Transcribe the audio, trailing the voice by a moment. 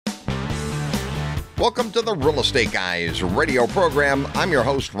Welcome to the Real Estate Guys radio program. I'm your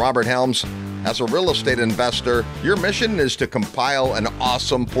host, Robert Helms. As a real estate investor, your mission is to compile an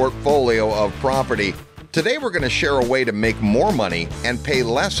awesome portfolio of property. Today, we're going to share a way to make more money and pay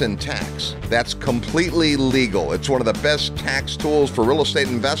less in tax. That's completely legal. It's one of the best tax tools for real estate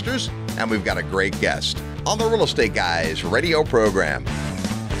investors, and we've got a great guest on the Real Estate Guys radio program.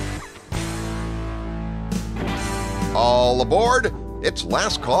 All aboard! It's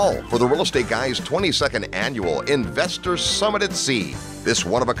last call for the Real Estate Guys 22nd Annual Investor Summit at Sea. This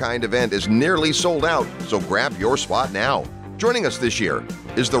one-of-a-kind event is nearly sold out, so grab your spot now. Joining us this year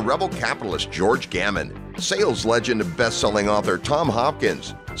is the rebel capitalist George Gammon, sales legend and best-selling author Tom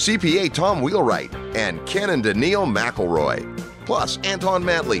Hopkins, CPA Tom Wheelwright, and Ken and Daniil McElroy. Plus, Anton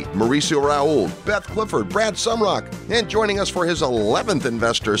Matley, Mauricio Raul, Beth Clifford, Brad Sumrock, and joining us for his 11th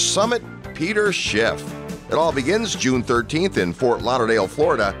Investor Summit, Peter Schiff. It all begins June 13th in Fort Lauderdale,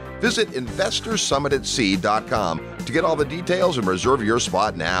 Florida. Visit investorsummitAtSea.com to get all the details and reserve your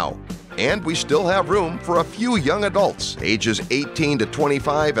spot now. And we still have room for a few young adults, ages 18 to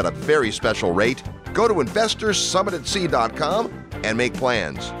 25 at a very special rate. Go to investorsummitAtSea.com and make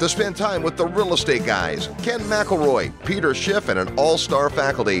plans to spend time with the Real Estate Guys, Ken McElroy, Peter Schiff, and an all-star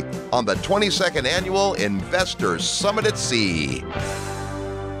faculty on the 22nd Annual Investors Summit at Sea.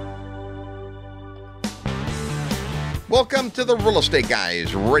 Welcome to the Real Estate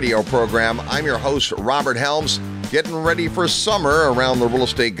Guys radio program. I'm your host, Robert Helms, getting ready for summer around the Real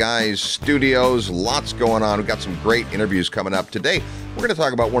Estate Guys studios. Lots going on. We've got some great interviews coming up. Today, we're going to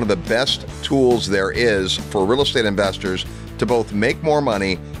talk about one of the best tools there is for real estate investors to both make more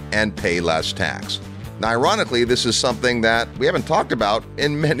money and pay less tax. Now, ironically, this is something that we haven't talked about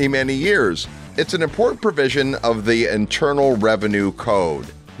in many, many years. It's an important provision of the Internal Revenue Code.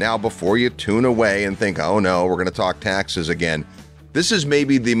 Now, before you tune away and think, oh no, we're going to talk taxes again, this is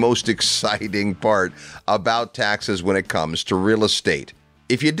maybe the most exciting part about taxes when it comes to real estate.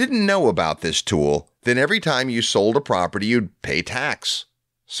 If you didn't know about this tool, then every time you sold a property, you'd pay tax,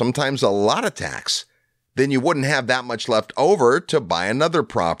 sometimes a lot of tax. Then you wouldn't have that much left over to buy another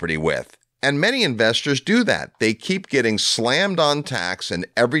property with. And many investors do that. They keep getting slammed on tax in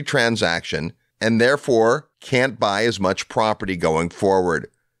every transaction and therefore can't buy as much property going forward.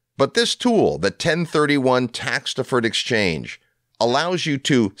 But this tool, the 1031 tax-deferred exchange, allows you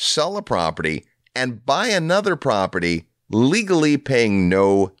to sell a property and buy another property legally paying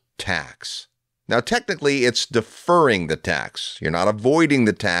no tax. Now, technically, it's deferring the tax. You're not avoiding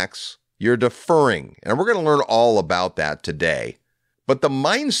the tax, you're deferring. And we're going to learn all about that today. But the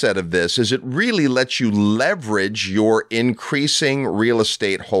mindset of this is it really lets you leverage your increasing real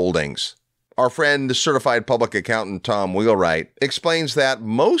estate holdings. Our friend, the certified public accountant Tom Wheelwright, explains that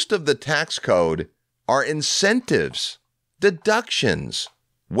most of the tax code are incentives, deductions,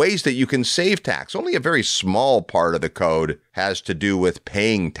 ways that you can save tax. Only a very small part of the code has to do with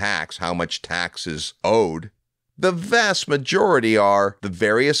paying tax, how much tax is owed. The vast majority are the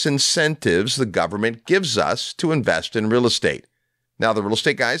various incentives the government gives us to invest in real estate. Now, the Real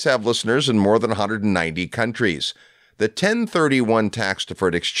Estate Guys have listeners in more than 190 countries. The 1031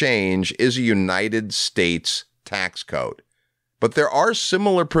 tax-deferred exchange is a United States tax code, but there are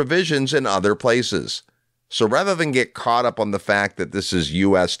similar provisions in other places. So rather than get caught up on the fact that this is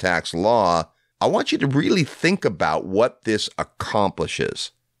U.S. tax law, I want you to really think about what this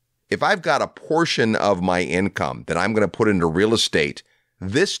accomplishes. If I've got a portion of my income that I'm going to put into real estate,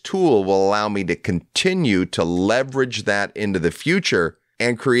 this tool will allow me to continue to leverage that into the future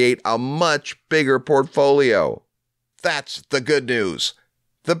and create a much bigger portfolio. That's the good news.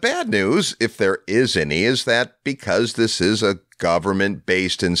 The bad news, if there is any, is that because this is a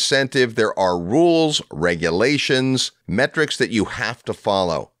government-based incentive, there are rules, regulations, metrics that you have to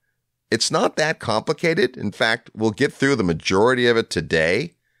follow. It's not that complicated. In fact, we'll get through the majority of it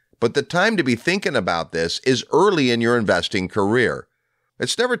today. But the time to be thinking about this is early in your investing career.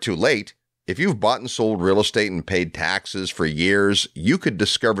 It's never too late. If you've bought and sold real estate and paid taxes for years, you could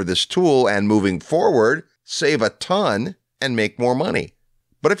discover this tool and moving forward, save a ton and make more money.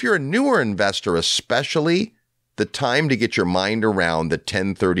 But if you're a newer investor especially, the time to get your mind around the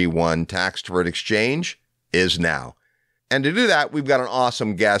 1031 tax-deferred exchange is now. And to do that, we've got an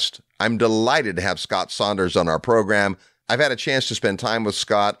awesome guest. I'm delighted to have Scott Saunders on our program. I've had a chance to spend time with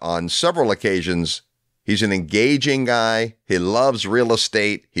Scott on several occasions. He's an engaging guy. He loves real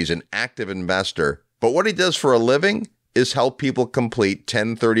estate. He's an active investor. But what he does for a living is help people complete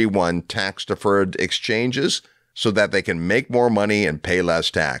 1031 tax-deferred exchanges so that they can make more money and pay less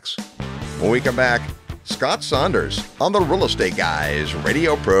tax. When we come back, Scott Saunders on the Real Estate Guys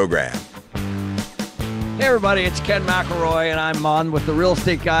radio program. Hey everybody, it's Ken McElroy, and I'm on with the Real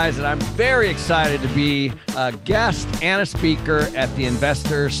Estate Guys, and I'm very excited to be a guest and a speaker at the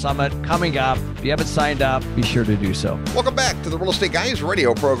Investor Summit coming up. If you haven't signed up, be sure to do so. Welcome back to the Real Estate Guys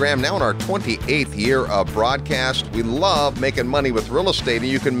radio program, now in our 28th year of broadcast. We love making money with real estate, and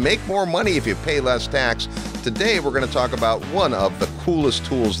you can make more money if you pay less tax. Today, we're going to talk about one of the coolest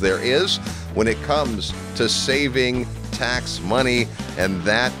tools there is when it comes to saving tax money, and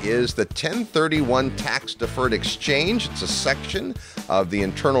that is the 1031 tax deferred exchange. It's a section of the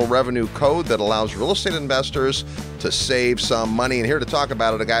Internal Revenue Code that allows real estate investors to save some money. And here to talk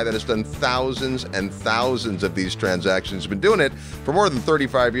about it, a guy that has done thousands and thousands of these transactions. He's been doing it for more than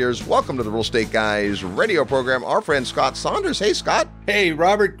 35 years. Welcome to the Real Estate Guys radio program, our friend Scott Saunders. Hey, Scott. Hey,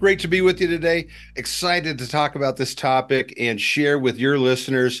 Robert. Great to be with you today. Excited to talk about this topic and share with your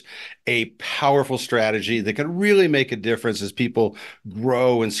listeners a powerful strategy that can really make a difference as people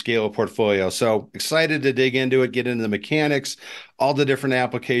grow and scale a portfolio. So excited to dig into it, get into the mechanics, all the different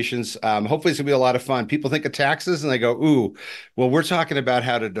applications. Hopefully it's gonna be a lot of fun. People think of taxes and they go, ooh, well, we're talking about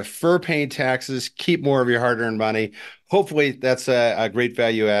how to defer paying taxes, keep more of your hard-earned money. Hopefully that's a great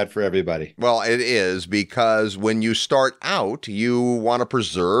value add for everybody. Well, it is, because when you start out, you want to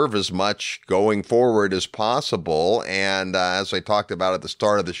preserve as much going forward as possible. And as I talked about at the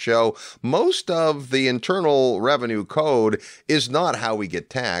start of the show, most of the Internal Revenue Code is not how we get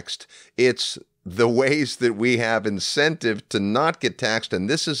taxed. It's the ways that we have incentive to not get taxed, and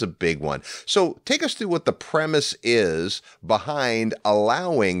this is a big one. So take us through what the premise is behind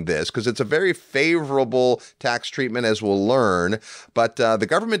allowing this, because it's a very favorable tax treatment, as we'll learn, but the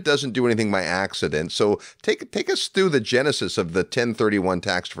government doesn't do anything by accident. So take us through the genesis of the 1031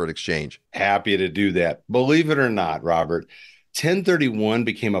 tax deferred exchange. Happy to do that. Believe it or not, Robert, 1031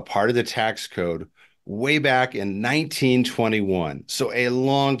 became a part of the tax code way back in 1921, so a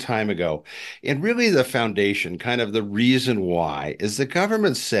long time ago. And really the foundation, kind of the reason why, is the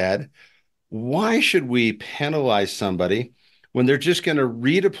government said, why should we penalize somebody when they're just going to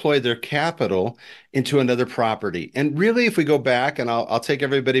redeploy their capital into another property? And really, if we go back, and I'll take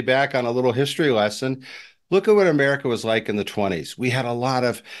everybody back on a little history lesson, look at what America was like in the 20s. We had a lot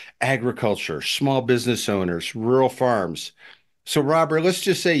of agriculture, small business owners, rural farms. So, Robert, let's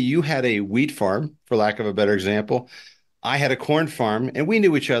just say you had a wheat farm, for lack of a better example. I had a corn farm, and we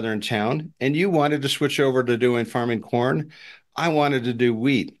knew each other in town, and you wanted to switch over to doing farming corn. I wanted to do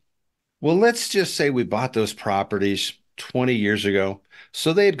wheat. Well, let's just say we bought those properties 20 years ago,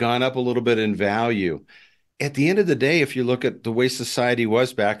 so they had gone up a little bit in value. At the end of the day, if you look at the way society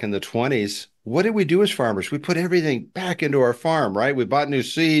was back in the 20s, what did we do as farmers? We put everything back into our farm, right? We bought new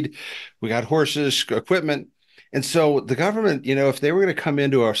seed, we got horses, equipment. And so the government, if they were going to come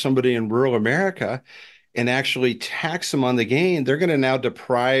into somebody in rural America and actually tax them on the gain, they're going to now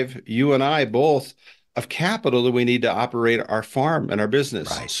deprive you and I both of capital that we need to operate our farm and our business.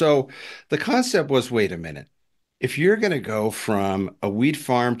 Right. So the concept was, wait a minute. If you're going to go from a wheat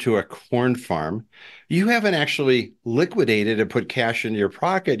farm to a corn farm, you haven't actually liquidated and put cash in your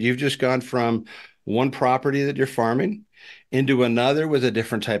pocket. You've just gone from one property that you're farming into another with a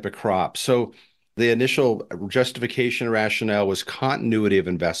different type of crop. So the initial justification rationale was continuity of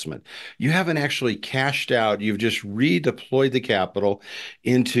investment. You haven't actually cashed out. You've just redeployed the capital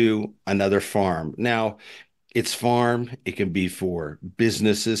into another farm. Now, it's farm. It can be for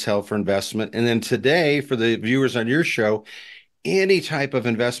businesses held for investment. And then today, for the viewers on your show, any type of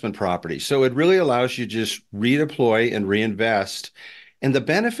investment property. So it really allows you to just redeploy and reinvest. And the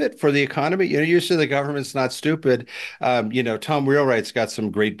benefit for the economy, you say the government's not stupid. Tom Wheelwright's got some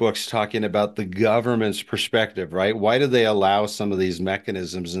great books talking about the government's perspective, right? Why do they allow some of these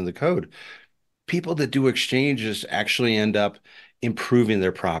mechanisms in the code? People that do exchanges actually end up improving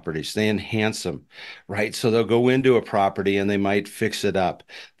their properties. They enhance them, right? So they'll go into a property and they might fix it up.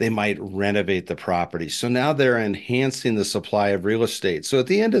 They might renovate the property. So now they're enhancing the supply of real estate. So at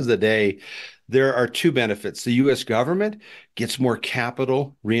the end of the day, there are two benefits. The U.S. government gets more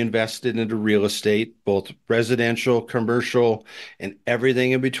capital reinvested into real estate, both residential, commercial, and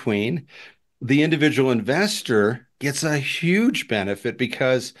everything in between. The individual investor gets a huge benefit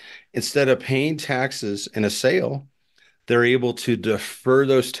because instead of paying taxes in a sale, they're able to defer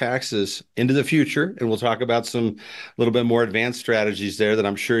those taxes into the future. And we'll talk about some little bit more advanced strategies there that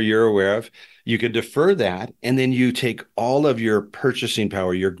I'm sure you're aware of. You can defer that, and then you take all of your purchasing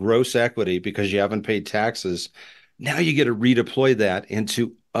power, your gross equity, because you haven't paid taxes. Now you get to redeploy that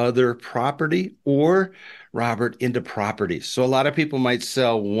into other property or, Robert, into properties. So a lot of people might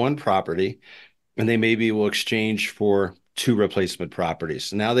sell one property and they maybe will exchange for two replacement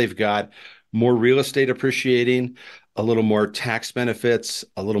properties. Now they've got more real estate appreciating, a little more tax benefits,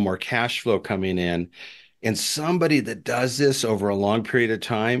 a little more cash flow coming in. And somebody that does this over a long period of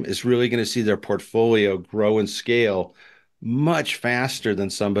time is really going to see their portfolio grow and scale much faster than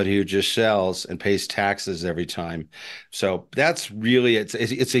somebody who just sells and pays taxes every time. So that's really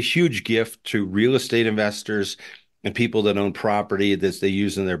it's a huge gift to real estate investors and people that own property that they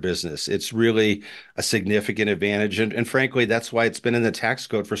use in their business. It's really a significant advantage. And frankly, that's why it's been in the tax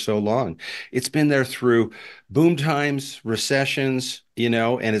code for so long. It's been there through boom times, recessions,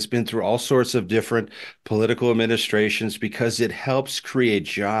 and it's been through all sorts of different political administrations because it helps create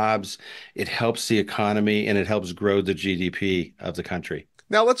jobs, it helps the economy, and it helps grow the GDP of the country.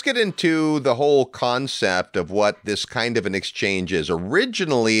 Now, let's get into the whole concept of what this kind of an exchange is.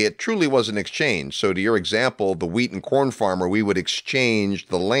 Originally, it truly was an exchange. So to your example, the wheat and corn farmer, we would exchange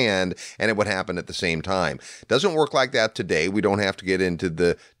the land and it would happen at the same time. It doesn't work like that today. We don't have to get into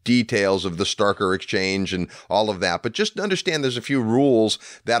the details of the Starker exchange and all of that, but just understand there's a few rules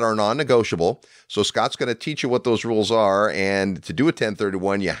that are non-negotiable. So Scott's going to teach you what those rules are. And to do a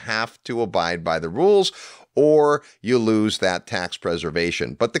 1031, you have to abide by the rules, or you lose that tax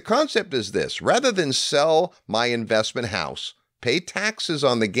preservation. But the concept is this: rather than sell my investment house, pay taxes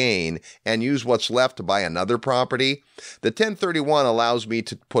on the gain, and use what's left to buy another property, the 1031 allows me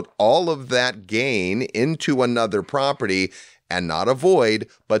to put all of that gain into another property and not avoid,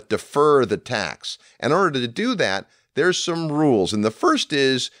 but defer the tax. In order to do that, there's some rules. And the first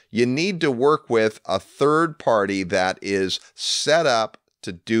is you need to work with a third party that is set up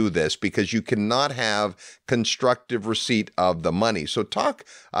to do this, because you cannot have constructive receipt of the money. So talk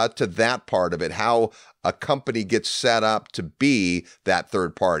to that part of it, how a company gets set up to be that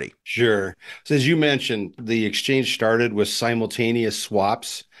third party. Sure. So as you mentioned, the exchange started with simultaneous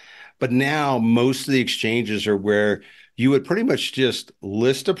swaps, but now most of the exchanges are where you would pretty much just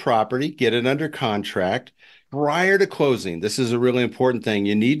list a property, get it under contract prior to closing. This is a really important thing.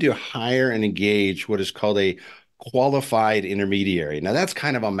 You need to hire and engage what is called a qualified intermediary. Now, that's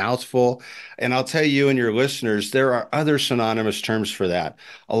kind of a mouthful. And I'll tell you and your listeners, there are other synonymous terms for that.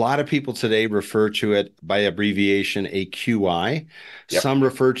 A lot of people today refer to it by abbreviation AQI. Yep. Some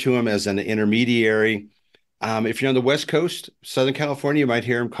refer to them as an intermediary. If you're on the West Coast, Southern California, you might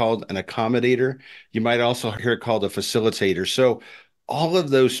hear them called an accommodator. You might also hear it called a facilitator. So all of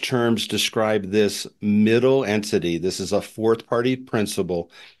those terms describe this middle entity. This is a fourth party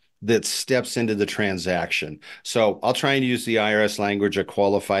principal that steps into the transaction. So I'll try and use the IRS language, a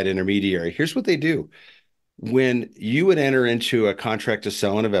qualified intermediary. Here's what they do. When you would enter into a contract to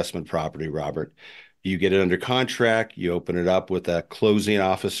sell an investment property, Robert, you get it under contract, you open it up with a closing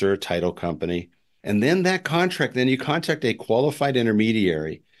officer, title company, and then you contact a qualified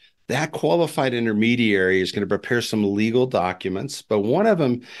intermediary. That qualified intermediary is going to prepare some legal documents, but one of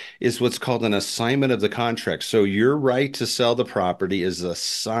them is what's called an assignment of the contract. So your right to sell the property is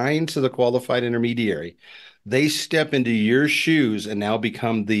assigned to the qualified intermediary. They step into your shoes and now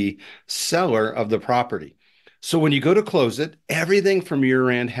become the seller of the property. So when you go to close it, everything from your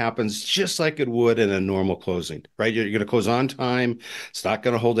end happens just like it would in a normal closing, right? You're going to close on time. It's not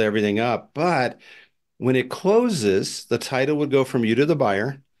going to hold everything up. But when it closes, the title would go from you to the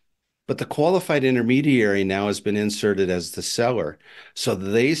buyer. But the qualified intermediary now has been inserted as the seller. So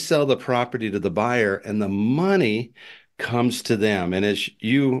they sell the property to the buyer and the money comes to them. And as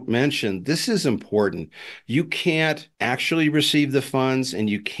you mentioned, this is important. You can't actually receive the funds and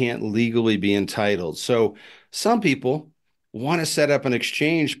you can't legally be entitled. So some people want to set up an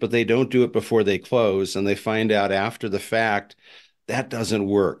exchange, but they don't do it before they close. And they find out after the fact that doesn't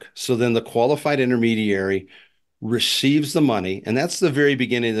work. So then the qualified intermediary receives the money, and that's the very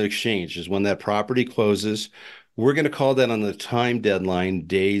beginning of the exchange, is when that property closes. We're going to call that on the time deadline,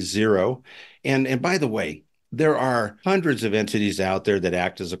 day zero. And by the way, there are hundreds of entities out there that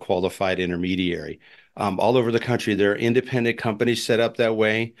act as a qualified intermediary. All over the country, there are independent companies set up that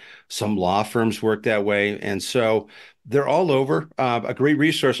way. Some law firms work that way. And so they're all over. A great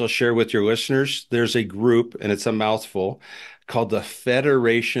resource I'll share with your listeners, there's a group, and it's a mouthful, called the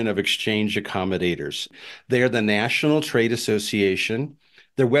Federation of Exchange Accommodators. They are the National Trade Association.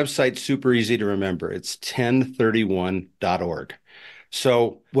 Their website's super easy to remember. It's 1031.org.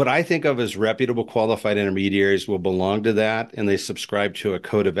 So what I think of as reputable qualified intermediaries will belong to that, and they subscribe to a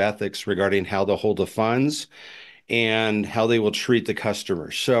code of ethics regarding how they'll hold the funds and how they will treat the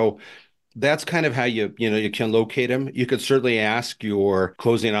customer. So that's kind of how you can locate them. You could certainly ask your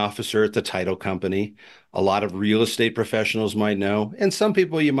closing officer at the title company. A lot of real estate professionals might know. And some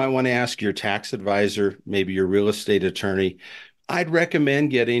people you might want to ask your tax advisor, maybe your real estate attorney. I'd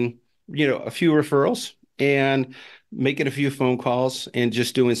recommend getting, a few referrals. And making a few phone calls and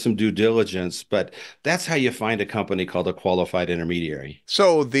just doing some due diligence. But that's how you find a company called a qualified intermediary.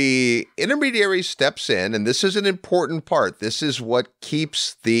 So the intermediary steps in, and this is an important part. This is what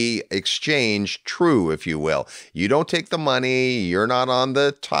keeps the exchange true, if you will. You don't take the money, you're not on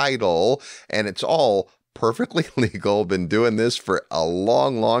the title, and it's all perfectly legal. Been doing this for a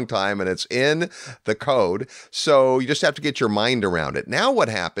long, long time, and it's in the code. So you just have to get your mind around it. Now what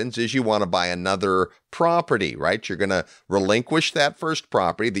happens is you want to buy another property, right? You're going to relinquish that first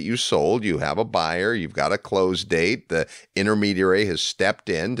property that you sold. You have a buyer, you've got a close date. The intermediary has stepped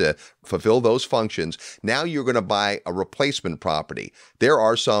in to fulfill those functions. Now you're going to buy a replacement property. There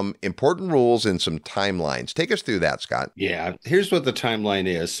are some important rules and some timelines. Take us through that, Scott. Yeah, here's what the timeline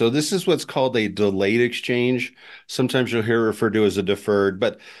is. So this is what's called a delayed exchange. Sometimes you'll hear referred to as a deferred,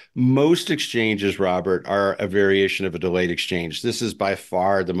 but most exchanges, Robert, are a variation of a delayed exchange. This is by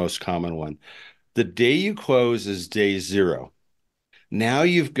far the most common one. The day you close is day zero. Now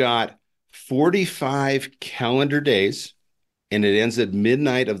you've got 45 calendar days, and it ends at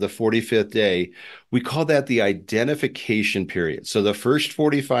midnight of the 45th day. We call that the identification period. So the first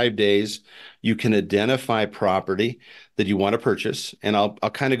 45 days, you can identify property that you want to purchase, and I'll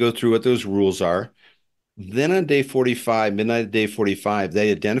kind of go through what those rules are. Then on day 45, midnight of day 45, the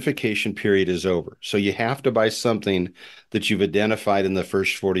identification period is over. So you have to buy something that you've identified in the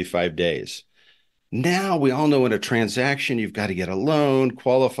first 45 days. Now we all know in a transaction, you've got to get a loan,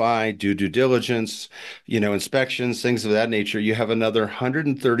 qualify, do due diligence, inspections, things of that nature. You have another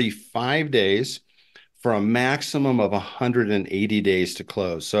 135 days for a maximum of 180 days to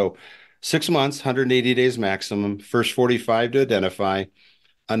close. So 6 months, 180 days maximum, first 45 to identify,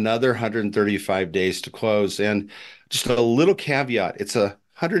 another 135 days to close. And just a little caveat, it's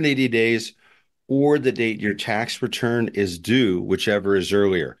 180 days or the date your tax return is due, whichever is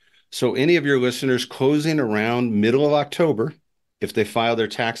earlier. So any of your listeners closing around middle of October, if they file their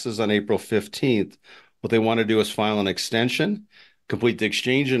taxes on April 15th, what they want to do is file an extension, complete the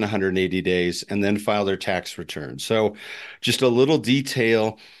exchange in 180 days, and then file their tax return. So just a little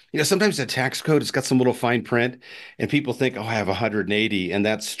detail. Sometimes the tax code, it's got some little fine print, and people think, oh, I have 180, and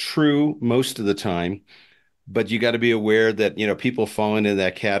that's true most of the time. But you got to be aware that, people fall into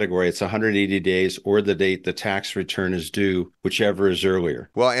that category. It's 180 days or the date the tax return is due, whichever is earlier.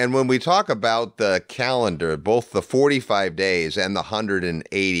 Well, and when we talk about the calendar, both the 45 days and the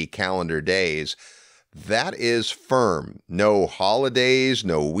 180 calendar days, that is firm. No holidays,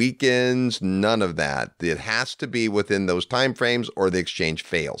 no weekends, none of that. It has to be within those timeframes or the exchange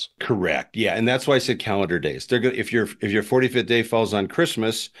fails. Correct. Yeah, and that's why I said calendar days. They're good. If your 45th day falls on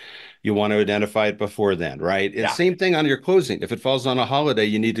Christmas, you want to identify it before then, right? And same thing on your closing. If it falls on a holiday,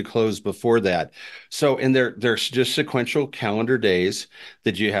 you need to close before that. So, and there's just sequential calendar days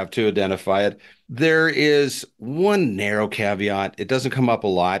that you have to identify it. There is one narrow caveat. It doesn't come up a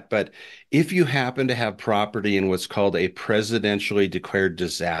lot, but if you happen to have property in what's called a presidentially declared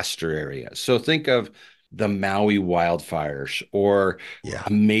disaster area, so think of the Maui wildfires or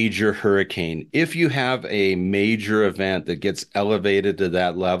a major hurricane. If you have a major event that gets elevated to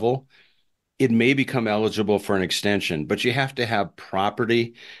that level, it may become eligible for an extension, but you have to have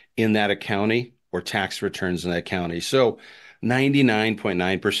property in that county or tax returns in that county. So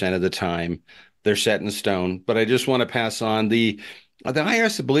 99.9% of the time, they're set in stone. But I just want to pass on the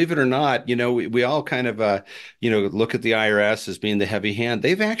IRS, believe it or not, we all kind of, look at the IRS as being the heavy hand.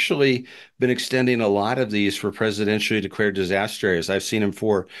 They've actually been extending a lot of these for presidentially declared disaster areas. I've seen them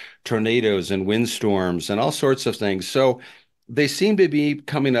for tornadoes and windstorms and all sorts of things. So they seem to be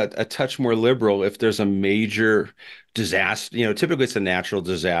becoming a touch more liberal if there's a major disaster. Typically it's a natural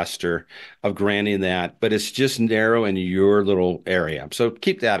disaster of granting that, but it's just narrow in your little area. So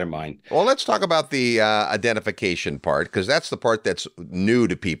keep that in mind. Well, let's talk about the identification part, because that's the part that's new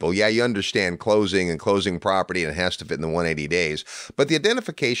to people. Yeah, you understand closing and closing property, and it has to fit in the 180 days. But the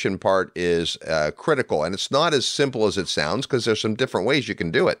identification part is critical, and it's not as simple as it sounds, because there's some different ways you can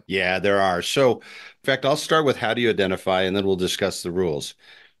do it. Yeah, there are. So, in fact, I'll start with how do you identify, and then we'll discuss the rules.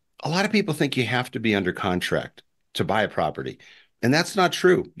 A lot of people think you have to be under contract to buy a property, and that's not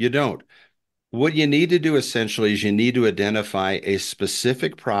true. You don't. What you need to do essentially is you need to identify a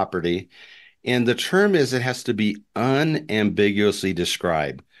specific property, and the term is it has to be unambiguously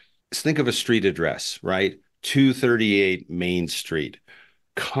described. Let's think of a street address, right? 238 Main Street,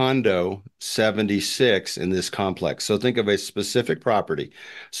 condo 76 in this complex. So think of a specific property.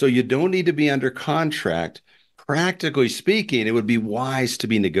 So you don't need to be under contract. Practically speaking, it would be wise to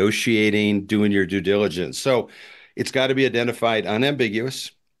be negotiating, doing your due diligence. So it's got to be identified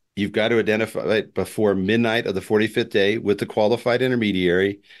unambiguous. You've got to identify it before midnight of the 45th day with the qualified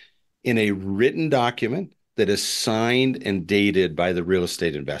intermediary in a written document that is signed and dated by the real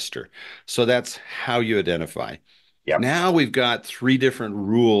estate investor. So that's how you identify. Yep. Now we've got three different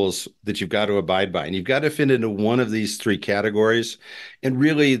rules that you've got to abide by, and you've got to fit into one of these three categories. And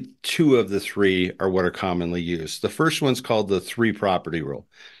really, two of the three are what are commonly used. The first one's called the three property rule.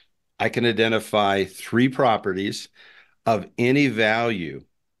 I can identify three properties of any value,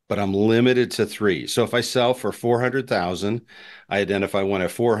 but I'm limited to three. So if I sell for 400,000, I identify one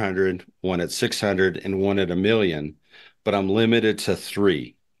at 400, one at 600, and one at a million, but I'm limited to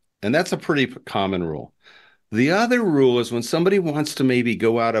three. And that's a pretty common rule. The other rule is when somebody wants to maybe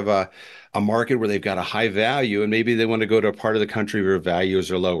go out of a market where they've got a high value and maybe they want to go to a part of the country where values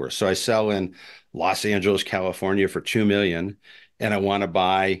are lower. So I sell in Los Angeles, California for 2 million, and I want to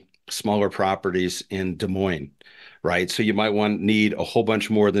buy smaller properties in Des Moines, right? So you might need a whole bunch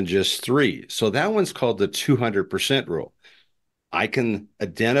more than just three. So that one's called the 200% rule. I can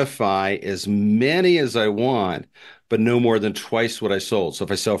identify as many as I want, but no more than twice what I sold. So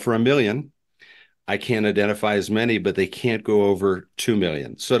if I sell for 1 million, I can't identify as many, but they can't go over 2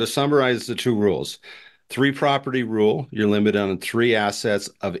 million. So to summarize the two rules, three property rule, you're limited on three assets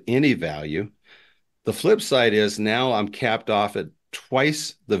of any value. The flip side is now I'm capped off at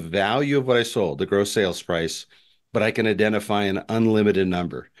twice the value of what I sold, the gross sales price, but I can identify an unlimited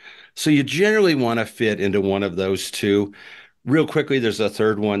number. So you generally want to fit into one of those two. Real quickly, there's a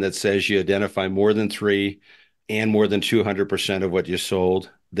third one that says you identify more than three and more than 200% of what you sold.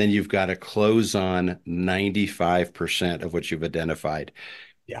 Then you've got to close on 95% of what you've identified.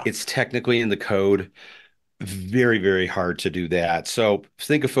 Yeah. It's technically in the code. Very, very hard to do that. So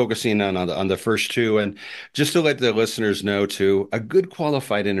think of focusing on the first two. And just to let the listeners know too, a good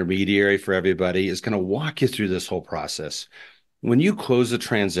qualified intermediary for everybody is going to walk you through this whole process. When you close a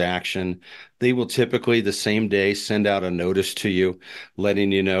transaction, they will typically the same day send out a notice to you,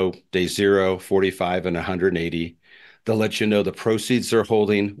 letting you know day 0, 45, and 180. They'll let you know the proceeds they're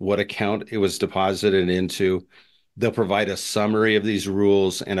holding, what account it was deposited into. They'll provide a summary of these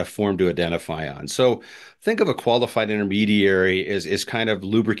rules and a form to identify on. So think of a qualified intermediary as kind of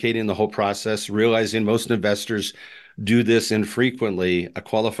lubricating the whole process, realizing most investors do this infrequently. A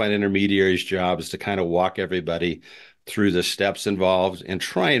qualified intermediary's job is to kind of walk everybody through the steps involved and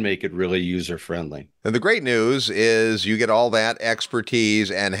try and make it really user-friendly. And the great news is you get all that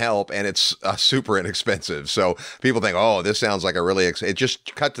expertise and help, and it's super inexpensive. So people think, oh, this sounds like a really, it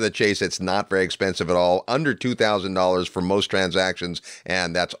just cut to the chase. It's not very expensive at all, under $2,000 for most transactions,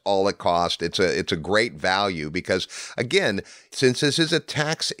 and that's all it costs. It's a great value because, again, since this is a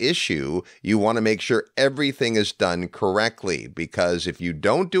tax issue, you want to make sure everything is done correctly, because if you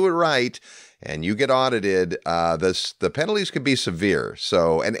don't do it right, and you get audited, the penalties could be severe.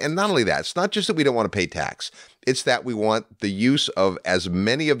 So, and not only that, it's not just that we don't want to pay tax. It's that we want the use of as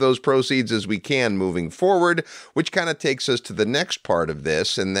many of those proceeds as we can moving forward, which kind of takes us to the next part of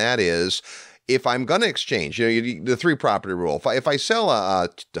this, and that is, if I'm going to exchange, the three property rule, if I sell a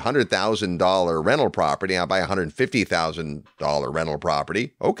 $100,000 rental property, I buy a $150,000 rental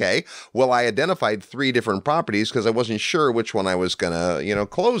property. Okay. Well, I identified three different properties because I wasn't sure which one I was going to,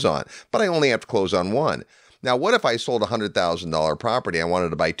 close on, but I only have to close on one. Now, what if I sold a $100,000 property? I wanted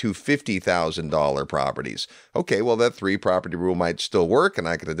to buy two $50,000 properties. Okay, well, that three property rule might still work, and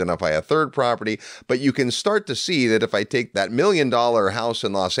I could identify a third property. But you can start to see that if I take that $1 million house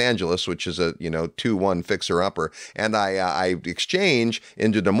in Los Angeles, which is a 2-1 fixer-upper, and I exchange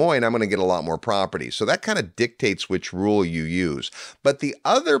into Des Moines, I'm going to get a lot more property. So that kind of dictates which rule you use. But the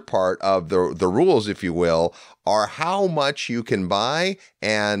other part of the rules, if you will, are how much you can buy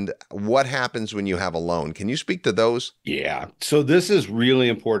and what happens when you have a loan. Can you speak to those? Yeah. So this is really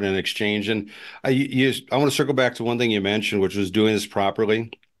important in exchange. And I want to circle back to one thing you mentioned, which was doing this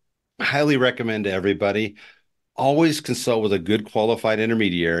properly. I highly recommend to everybody, always consult with a good qualified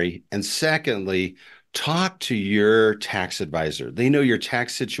intermediary. And secondly, talk to your tax advisor. They know your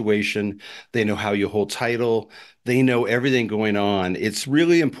tax situation. They know how you hold title. They know everything going on. It's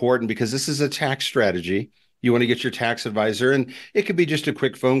really important because this is a tax strategy. You want to get your tax advisor, and it could be just a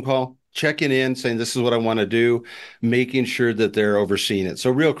quick phone call, checking in, saying, this is what I want to do, making sure that they're overseeing it.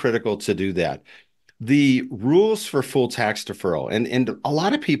 So real critical to do that. The rules for full tax deferral, and a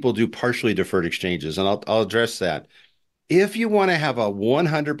lot of people do partially deferred exchanges, and I'll address that. If you want to have a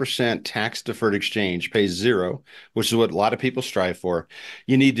 100% tax deferred exchange, pay zero, which is what a lot of people strive for,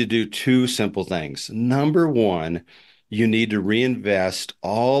 you need to do two simple things. Number one, you need to reinvest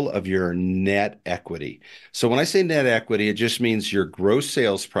all of your net equity. So when I say net equity, it just means your gross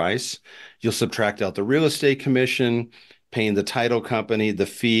sales price. You'll subtract out the real estate commission, paying the title company, the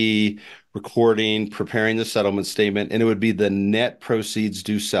fee, recording, preparing the settlement statement, and it would be the net proceeds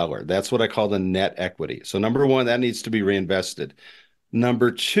due seller. That's what I call the net equity. So number one, that needs to be reinvested.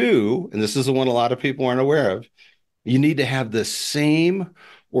 Number two, and this is the one a lot of people aren't aware of, you need to have the same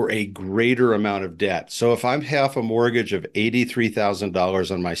or a greater amount of debt. So if I have a mortgage of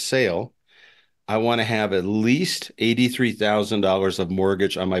 $83,000 on my sale, I want to have at least $83,000 of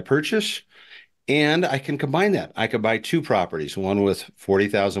mortgage on my purchase. And I can combine that. I could buy two properties, one with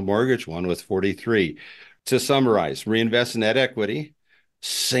 40,000 mortgage, one with 43. To summarize, reinvest in that equity,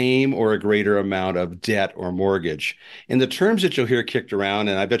 same or a greater amount of debt or mortgage. In the terms that you'll hear kicked around,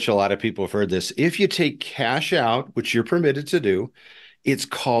 and I bet you a lot of people have heard this, if you take cash out, which you're permitted to do, it's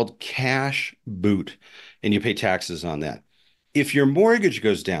called cash boot, and you pay taxes on that. If your mortgage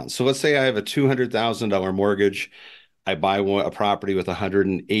goes down, so let's say I have a $200,000 mortgage, I buy a property with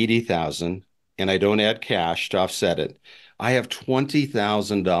 $180,000, and I don't add cash to offset it, I have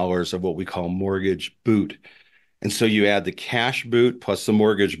 $20,000 of what we call mortgage boot. And so you add the cash boot plus the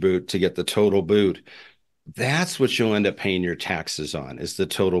mortgage boot to get the total boot. That's what you'll end up paying your taxes on, is the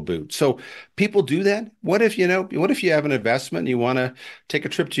total boot. So people do that. What if you have an investment and you want to take a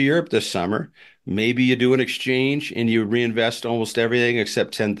trip to Europe this summer? Maybe you do an exchange and you reinvest almost everything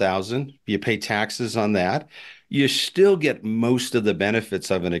except $10,000. You pay taxes on that. You still get most of the benefits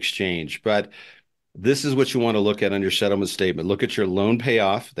of an exchange, but this is what you want to look at on your settlement statement. Look at your loan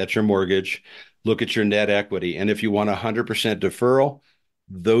payoff, that's your mortgage. Look at your net equity. And if you want 100% deferral,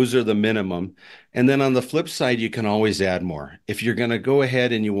 those are the minimum. And then on the flip side, you can always add more. If you're going to go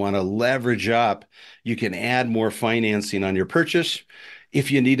ahead and you want to leverage up, you can add more financing on your purchase.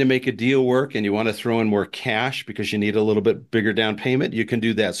 If you need to make a deal work and you want to throw in more cash because you need a little bit bigger down payment, you can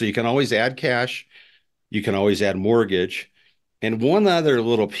do that. So you can always add cash. You can always add mortgage. And one other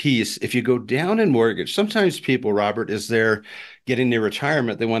little piece, if you go down in mortgage, sometimes people, Robert, as they're getting their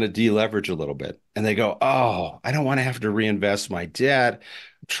retirement, they want to deleverage a little bit. And they go, oh, I don't want to have to reinvest my debt.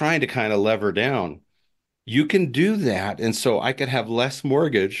 I'm trying to kind of lever down. You can do that. And so I could have less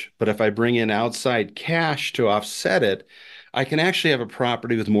mortgage, but if I bring in outside cash to offset it, I can actually have a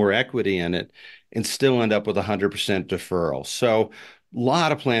property with more equity in it and still end up with 100% deferral. So a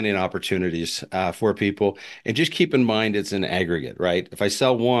lot of planning opportunities for people. And just keep in mind, it's an aggregate, right? If I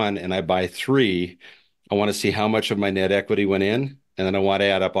sell one and I buy three, I want to see how much of my net equity went in. And then I want to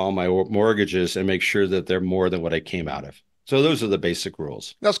add up all my mortgages and make sure that they're more than what I came out of. So those are the basic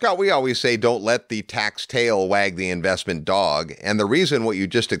rules. Now, Scott, we always say don't let the tax tail wag the investment dog. And the reason what you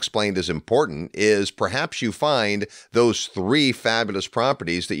just explained is important is perhaps you find those three fabulous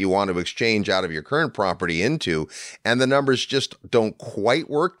properties that you want to exchange out of your current property into, and the numbers just don't quite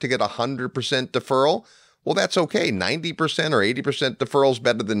work to get 100% deferral. Well, that's okay. 90% or 80% deferral is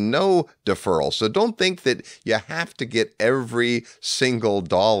better than no deferral. So don't think that you have to get every single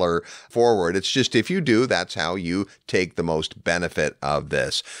dollar forward. It's just if you do, that's how you take the most benefit of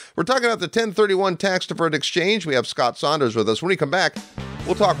this. We're talking about the 1031 tax deferred exchange. We have Scott Saunders with us. When we come back,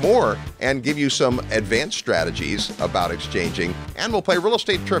 we'll talk more and give you some advanced strategies about exchanging, and we'll play real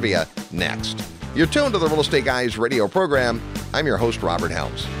estate trivia next. You're tuned to the Real Estate Guys radio program. I'm your host, Robert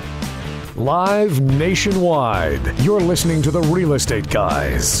Helms. Live nationwide, you're listening to the Real Estate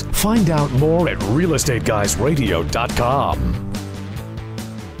Guys. Find out more at realestateguysradio.com.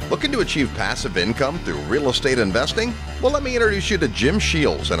 Looking to achieve passive income through real estate investing? Well, let me introduce you to Jim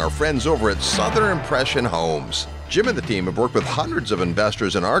Shields and our friends over at Southern Impression Homes. Jim and the team have worked with hundreds of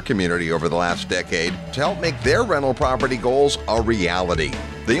investors in our community over the last decade to help make their rental property goals a reality.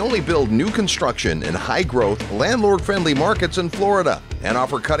 They only build new construction in high-growth, landlord-friendly markets in Florida and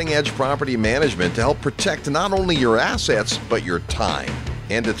offer cutting-edge property management to help protect not only your assets, but your time.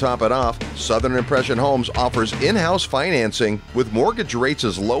 And to top it off, Southern Impression Homes offers in-house financing with mortgage rates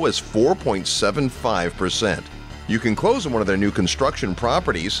as low as 4.75%. You can close on one of their new construction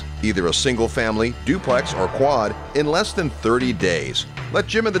properties, either a single-family, duplex, or quad, in less than 30 days. Let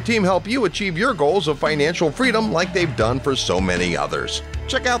Jim and the team help you achieve your goals of financial freedom like they've done for so many others.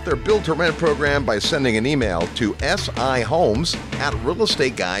 Check out their build-to-rent program by sending an email to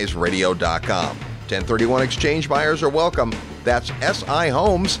sihomes@realestateguysradio.com. 1031 exchange buyers are welcome. That's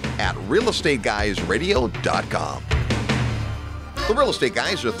sihomes@realestateguysradio.com. The Real Estate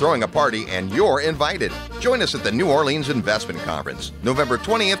Guys are throwing a party, and you're invited. Join us at the New Orleans Investment Conference, November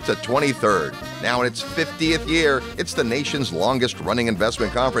 20th to 23rd. Now in its 50th year, it's the nation's longest-running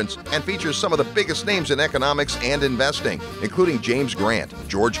investment conference and features some of the biggest names in economics and investing, including James Grant,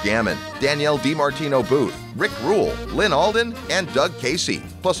 George Gammon, Danielle DiMartino Booth, Rick Rule, Lynn Alden, and Doug Casey.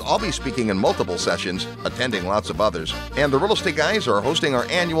 Plus, I'll be speaking in multiple sessions, attending lots of others. And the Real Estate Guys are hosting our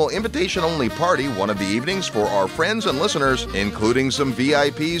annual invitation-only party one of the evenings for our friends and listeners, including some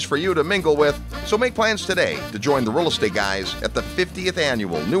VIPs for you to mingle with. So make plans today to join the Real Estate Guys at the 50th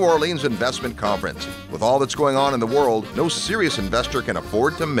Annual New Orleans Investment Conference. With all that's going on in the world, no serious investor can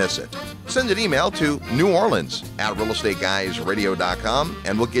afford to miss it. Send an email to neworleans@realestateguysradio.com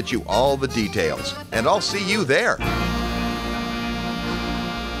and we'll get you all the details. And I'll see you there.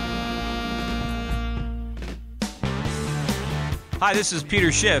 Hi, this is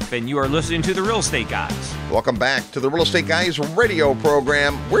Peter Schiff, and you are listening to The Real Estate Guys. Welcome back to the Real Estate Guys radio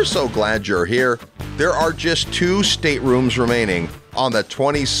program. We're so glad you're here. There are just 2 staterooms remaining on the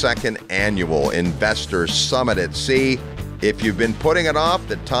 22nd Annual Investor Summit at Sea. If you've been putting it off,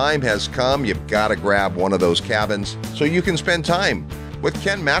 the time has come. You've got to grab one of those cabins so you can spend time with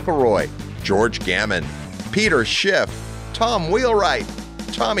Ken McElroy, George Gammon, Peter Schiff, Tom Wheelwright,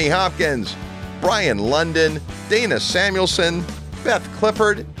 Tommy Hopkins, Brian London, Dana Samuelson, Beth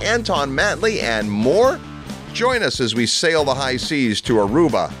Clifford, Anton Matley, and more. Join us as we sail the high seas to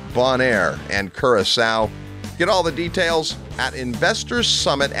Aruba, Bonaire, and Curacao. Get all the details at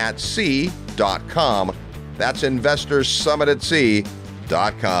investorssummitatsea.com. That's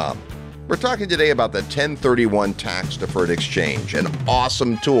investorssummitatsea.com. We're talking today about the 1031 tax-deferred exchange, an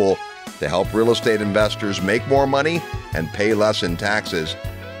awesome tool to help real estate investors make more money and pay less in taxes.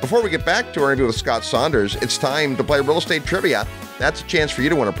 Before we get back to our interview with Scott Saunders, it's time to play Real Estate Trivia. That's a chance for you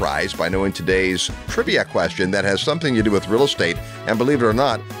to win a prize by knowing today's trivia question that has something to do with real estate. And believe it or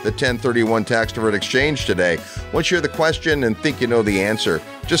not, the 1031 tax-deferred exchange today. Once you hear the question and think you know the answer,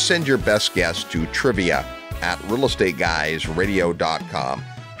 just send your best guess to trivia@realestateguysradio.com.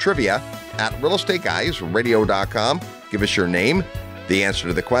 Trivia@realestateguysradio.com. Give us your name, the answer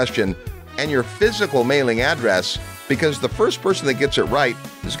to the question, and your physical mailing address, because the first person that gets it right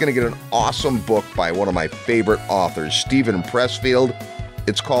is going to get an awesome book by one of my favorite authors, Stephen Pressfield.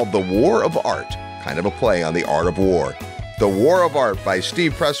 It's called The War of Art, kind of a play on the art of war. The War of Art by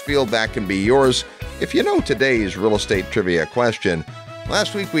Steve Pressfield, that can be yours if you know today's real estate trivia question.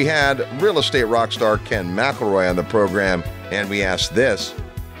 Last week we had real estate rock star Ken McElroy on the program, and we asked this: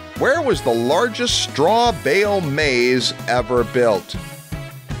 where was the largest straw bale maze ever built?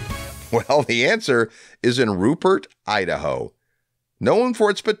 Well, the answer is in Rupert, Idaho. Known for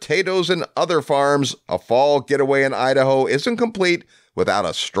its potatoes and other farms, a fall getaway in Idaho isn't complete without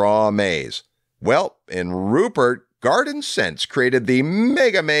a straw maze. Well, in Rupert, Garden Sense created the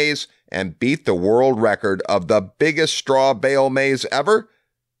Mega Maze and beat the world record of the biggest straw bale maze ever.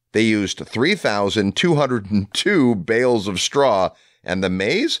 They used 3,202 bales of straw, and the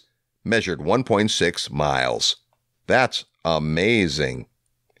maze measured 1.6 miles. That's amazing.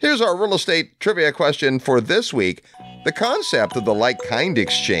 Here's our real estate trivia question for this week. The concept of the like-kind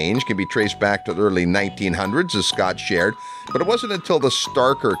exchange can be traced back to the early 1900s, as Scott shared, but it wasn't until the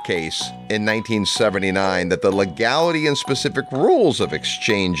Starker case in 1979 that the legality and specific rules of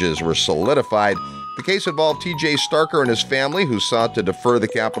exchanges were solidified. The case involved T.J. Starker and his family, who sought to defer the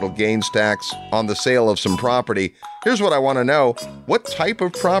capital gains tax on the sale of some property. Here's what I want to know. What type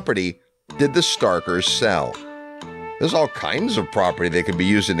of property did the Starkers sell? There's all kinds of property that can be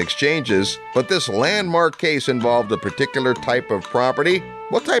used in exchanges, but this landmark case involved a particular type of property.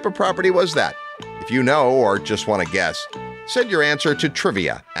 What type of property was that? If you know or just want to guess, send your answer to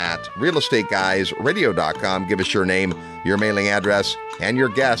trivia@realestateguysradio.com. Give us your name, your mailing address, and your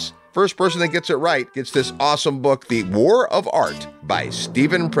guess. First person that gets it right gets this awesome book, The War of Art by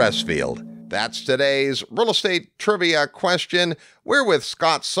Stephen Pressfield. That's today's real estate trivia question. We're with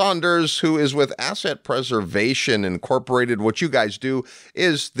Scott Saunders, who is with Asset Preservation Incorporated. What you guys do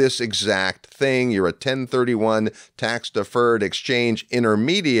is this exact thing. You're a 1031 tax-deferred exchange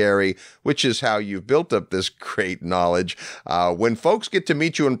intermediary, which is how you've built up this great knowledge. When folks get to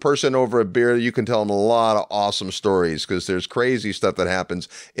meet you in person over a beer, you can tell them a lot of awesome stories because there's crazy stuff that happens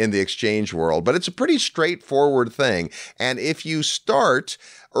in the exchange world. But it's a pretty straightforward thing. And if you start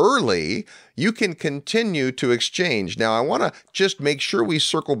early, you can continue to exchange. Now, I want to just make sure we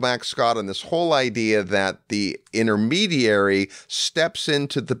circle back, Scott, on this whole idea that the intermediary steps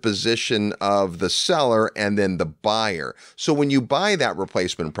into the position of the seller and then the buyer. So when you buy that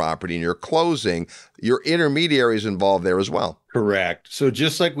replacement property and you're closing, your intermediary is involved there as well. Correct. So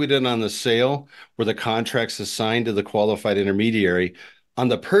just like we did on the sale, where the contract's assigned to the qualified intermediary, On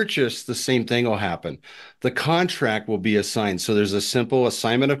the purchase, the same thing will happen. The contract will be assigned. So there's a simple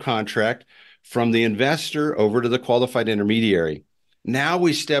assignment of contract from the investor over to the qualified intermediary. Now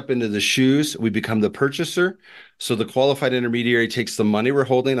we step into the shoes, we become the purchaser. So the qualified intermediary takes the money we're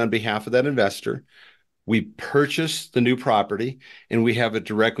holding on behalf of that investor. We purchase the new property and we have it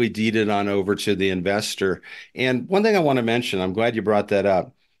directly deeded on over to the investor. And one thing I want to mention, I'm glad you brought that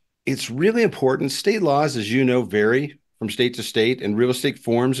up. It's really important. State laws, as you know, vary from state to state, and real estate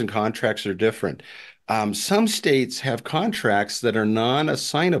forms and contracts are different. Some states have contracts that are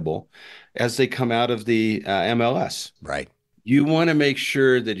non-assignable as they come out of the MLS. Right. You want to make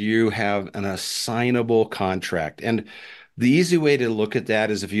sure that you have an assignable contract. And the easy way to look at that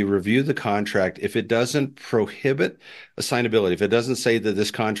is if you review the contract, if it doesn't prohibit assignability, if it doesn't say that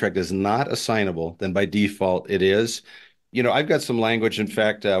this contract is not assignable, then by default it is. I've got some language. In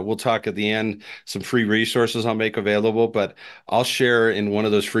fact, we'll talk at the end, some free resources I'll make available, but I'll share in one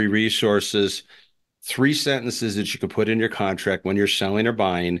of those free resources 3 sentences that you can put in your contract when you're selling or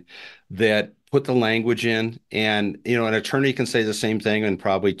buying that put the language in. And, an attorney can say the same thing in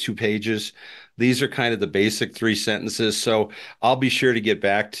probably 2 pages. These are kind of the basic 3 sentences. So I'll be sure to get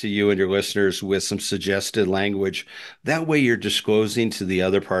back to you and your listeners with some suggested language. That way you're disclosing to the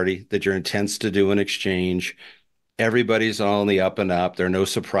other party that your intents to do an exchange. Everybody's all on the up and up. There are no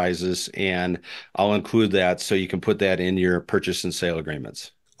surprises. And I'll include that so you can put that in your purchase and sale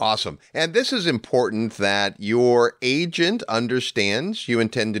agreements. Awesome. And this is important that your agent understands you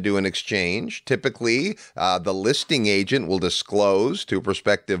intend to do an exchange. Typically, the listing agent will disclose to a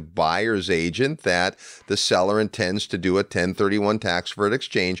prospective buyer's agent that the seller intends to do a 1031 tax deferred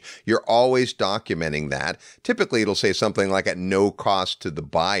exchange. You're always documenting that. Typically, it'll say something like at no cost to the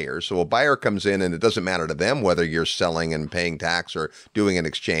buyer. So a buyer comes in and it doesn't matter to them whether you're selling and paying tax or doing an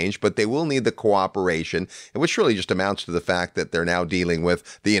exchange, but they will need the cooperation, which really just amounts to the fact that they're now dealing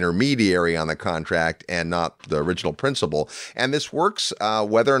with the intermediary on the contract and not the original principal. And this works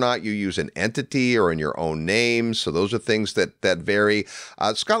whether or not you use an entity or in your own name. So those are things that vary.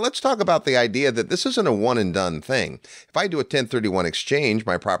 Scott, let's talk about the idea that this isn't a one and done thing. If I do a 1031 exchange,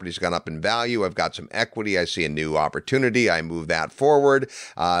 my property's gone up in value. I've got some equity. I see a new opportunity. I move that forward.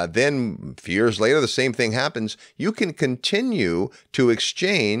 Then a few years later, the same thing happens. You can continue to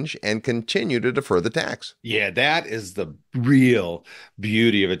exchange and continue to defer the tax. Yeah, that is the real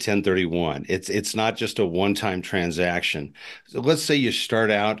beauty of a 1031. It's not just a one-time transaction. So let's say you start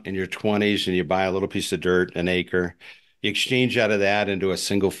out in your 20s and you buy a little piece of dirt, an acre. You exchange out of that into a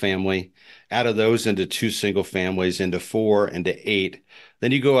single family, out of those into 2 single families, into 4, into 8.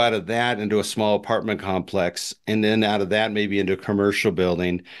 Then you go out of that into a small apartment complex, and then out of that maybe into a commercial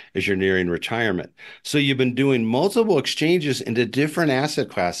building as you're nearing retirement. So you've been doing multiple exchanges into different asset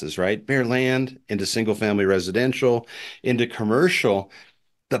classes, right? Bare land, into single family residential, into commercial.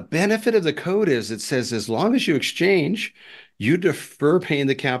 The benefit of the code is it says as long as you exchange, you defer paying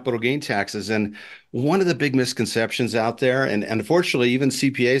the capital gain taxes. And one of the big misconceptions out there, and unfortunately, even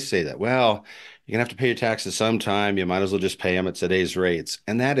CPAs say that, well, you're going to have to pay your taxes sometime. You might as well just pay them at today's rates.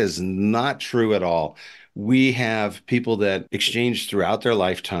 And that is not true at all. We have people that exchange throughout their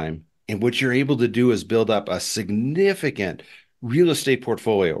lifetime. And what you're able to do is build up a significant real estate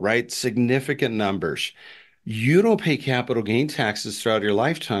portfolio, right? Significant numbers. You don't pay capital gain taxes throughout your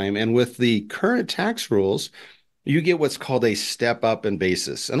lifetime. And with the current tax rules, you get what's called a step up in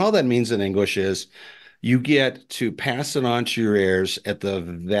basis. And all that means in English is you get to pass it on to your heirs at the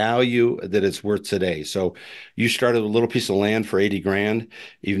value that it's worth today. So you started a little piece of land for 80 grand.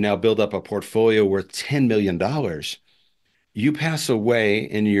 You've now built up a portfolio worth $10 million. You pass away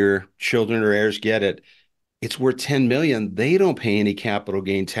and your children or heirs get it. It's worth 10 million. They don't pay any capital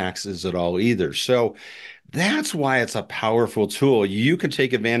gain taxes at all either. So that's why it's a powerful tool. You can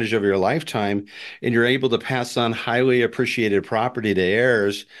take advantage of your lifetime and you're able to pass on highly appreciated property to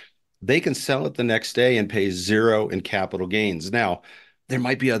heirs. They can sell it the next day and pay zero in capital gains. Now, there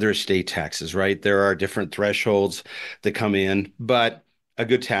might be other estate taxes, right? There are different thresholds that come in, but a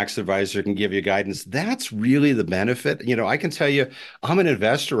good tax advisor can give you guidance. That's really the benefit. I can tell you, I'm an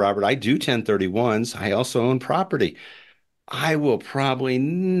investor, Robert. I do 1031s. I also own property. I will probably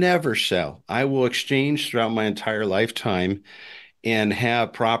never sell. I will exchange throughout my entire lifetime and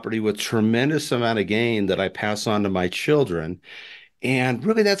have property with tremendous amount of gain that I pass on to my children. And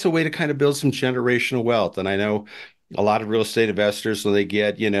really, that's a way to kind of build some generational wealth. And I know a lot of real estate investors, when they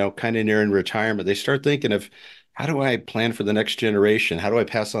get, kind of nearing retirement, they start thinking of how do I plan for the next generation? How do I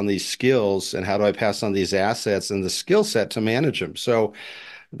pass on these skills? And how do I pass on these assets and the skill set to manage them? So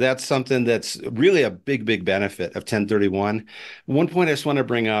that's something that's really a big, big benefit of 1031. One point I just want to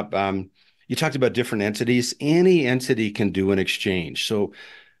bring up, You talked about different entities. Any entity can do an exchange. So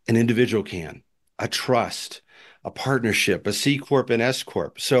an individual can, a trust, a partnership, a C Corp, and S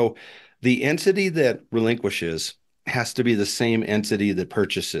Corp. So the entity that relinquishes has to be the same entity that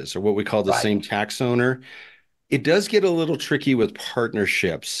purchases, or what we call the Right. same tax owner. It does get a little tricky with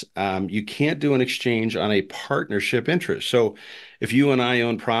partnerships. You can't do an exchange on a partnership interest. So if you and I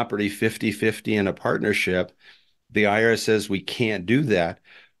own property 50-50 in a partnership, the IRS says we can't do that.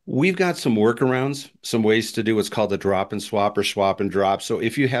 We've got some workarounds, some ways to do what's called a drop and swap or swap and drop. So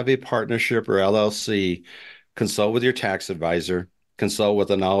if you have a partnership or LLC, consult with your tax advisor, consult with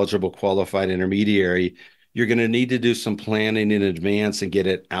a knowledgeable qualified intermediary. You're going to need to do some planning in advance and get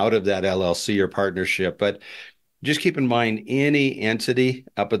it out of that LLC or partnership. But just keep in mind, any entity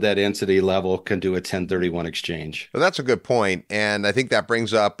up at that entity level can do a 1031 exchange. Well, that's a good point. And I think that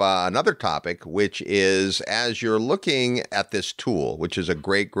brings up another topic, which is as you're looking at this tool, which is a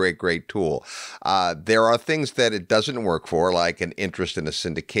great, great, great tool, there are things that it doesn't work for, like an interest in a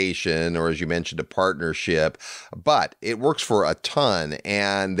syndication, or as you mentioned, a partnership, but it works for a ton.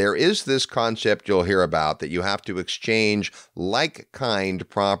 And there is this concept you'll hear about that you have to exchange like-kind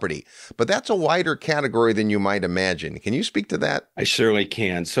property. But that's a wider category than you might imagine. Can you speak to that? I certainly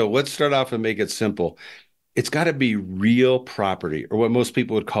can. So let's start off and make it simple. It's got to be real property, or what most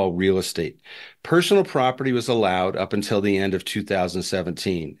people would call real estate. Personal property was allowed up until the end of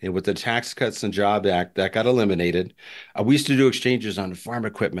 2017. And with the Tax Cuts and Jobs Act, that got eliminated. We used to do exchanges on farm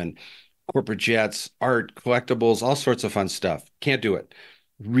equipment, corporate jets, art, collectibles, all sorts of fun stuff. Can't do it.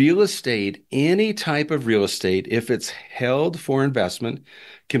 Real estate, any type of real estate, if it's held for investment,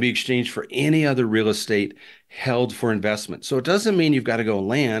 can be exchanged for any other real estate held for investment. So it doesn't mean you've got to go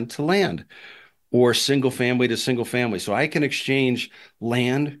land to land or single family to single family. So I can exchange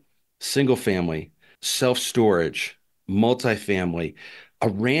land, single family, self-storage, multifamily, a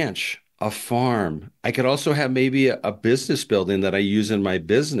ranch, a farm. I could also have maybe a business building that I use in my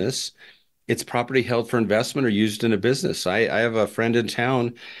business. It's property held for investment or used in a business. I have a friend in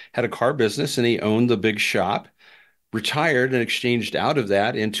town, had a car business, and he owned the big shop, retired and exchanged out of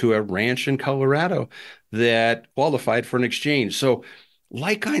that into a ranch in Colorado that qualified for an exchange. So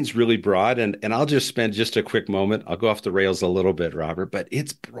like-kind's really broad, and I'll just spend just a quick moment. I'll go off the rails a little bit, Robert, but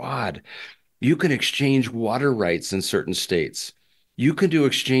it's broad. You can exchange water rights in certain states. You can do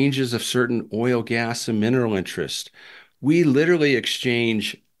exchanges of certain oil, gas, and mineral interest. We literally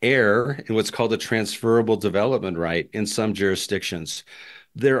exchange air in what's called a transferable development right in some jurisdictions.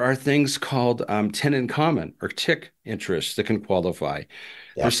 There are things called tenant in common or TIC interests that can qualify.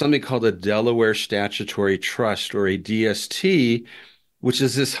 Yeah. There's something called a Delaware Statutory Trust or a DST, which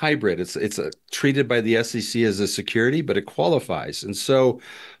is this hybrid. It's treated by the SEC as a security, but it qualifies. And so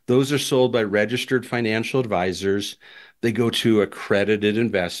those are sold by registered financial advisors. They go to accredited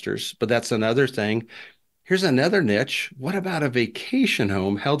investors, but that's another thing. Here's another niche. What about a vacation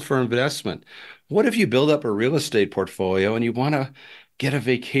home held for investment? What if you build up a real estate portfolio and you want to get a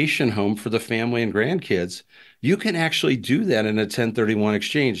vacation home for the family and grandkids? You can actually do that in a 1031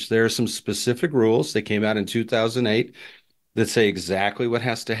 exchange. There are some specific rules that came out in 2008 that say exactly what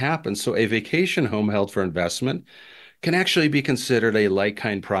has to happen. So a vacation home held for investment can actually be considered a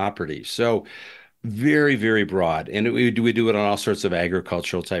like-kind property. So very, very broad. And we do it on all sorts of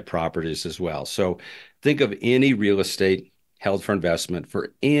agricultural type properties as well. So think of any real estate held for investment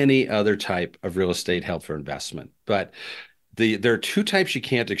for any other type of real estate held for investment. But there are two types you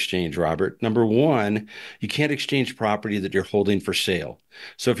can't exchange, Robert. Number one, you can't exchange property that you're holding for sale.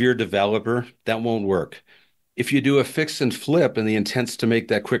 So if you're a developer, that won't work. If you do a fix and flip and the intent's to make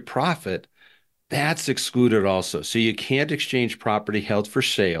that quick profit, that's excluded also. So you can't exchange property held for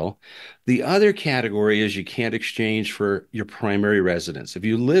sale. The other category is you can't exchange for your primary residence. If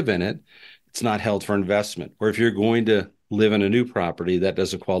you live in it, it's not held for investment. Or if you're going to live in a new property, that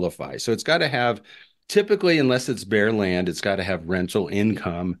doesn't qualify. So it's got to have, typically, unless it's bare land, it's got to have rental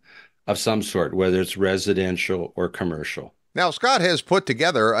income of some sort, whether it's residential or commercial. Now, Scott has put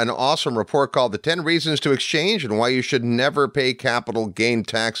together an awesome report called The 10 Reasons to Exchange and Why You Should Never Pay Capital Gain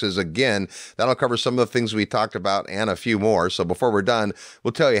Taxes Again. That'll cover some of the things we talked about and a few more. So before we're done,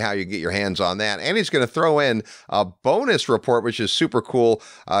 we'll tell you how you get your hands on that. And he's going to throw in a bonus report, which is super cool,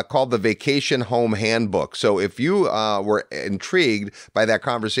 called the Vacation Home Handbook. So if you were intrigued by that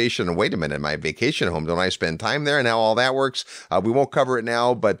conversation, and wait a minute, my vacation home, don't I spend time there and how all that works? We won't cover it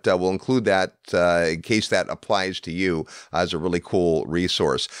now, but we'll include that in case that applies to you. as a really cool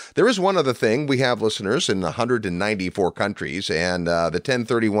resource. There is one other thing. We have listeners in 194 countries, and the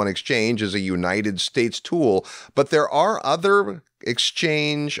 1031 exchange is a United States tool, but there are other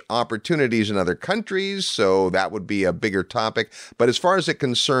exchange opportunities in other countries, so that would be a bigger topic. But as far as it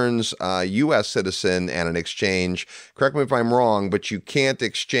concerns a U.S. citizen and an exchange, correct me if I'm wrong, but you can't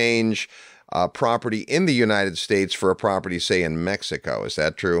exchange property in the United States for a property, say, in Mexico. Is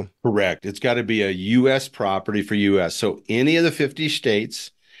that true? Correct. It's got to be a U.S. property for U.S. So any of the 50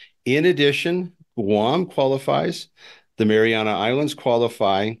 states, in addition, Guam qualifies, the Mariana Islands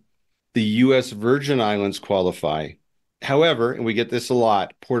qualify, the U.S. Virgin Islands qualify. However, and we get this a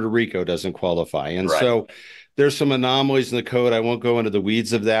lot, Puerto Rico doesn't qualify. And so there's some anomalies in the code. I won't go into the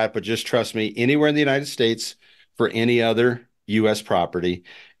weeds of that, but just trust me, anywhere in the United States for any other U.S. property,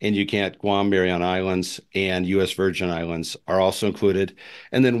 and you can't, Guam, Mariana Islands, and U.S. Virgin Islands are also included.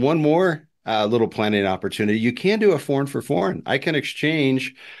 And then one more little planning opportunity, you can do a foreign for foreign. I can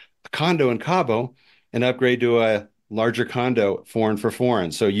exchange a condo in Cabo and upgrade to a larger condo, foreign for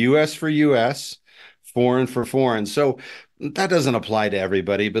foreign. So U.S. for U.S., foreign for foreign. So that doesn't apply to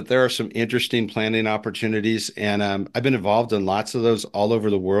everybody, but there are some interesting planning opportunities. And I've been involved in lots of those all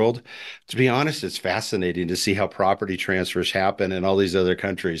over the world. To be honest, it's fascinating to see how property transfers happen in all these other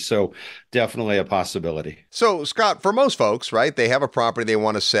countries. So definitely a possibility. So, Scott, for most folks, right, they have a property they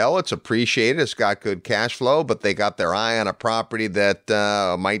want to sell. It's appreciated. It's got good cash flow, but they got their eye on a property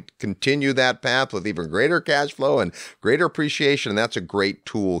that might continue that path with even greater cash flow and greater appreciation. And that's a great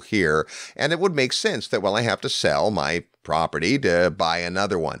tool here. And it would make sense that, well, I have to sell my property to buy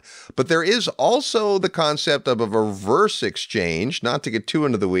another one. But there is also the concept of a reverse exchange, not to get too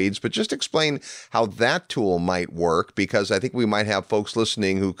into the weeds, but just explain how that tool might work, because I think we might have folks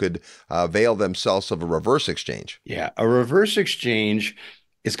listening who could avail themselves of a reverse exchange. Yeah, a reverse exchange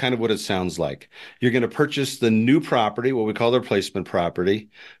is kind of what it sounds like. You're going to purchase the new property, what we call the replacement property,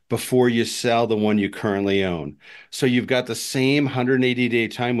 before you sell the one you currently own. So you've got the same 180-day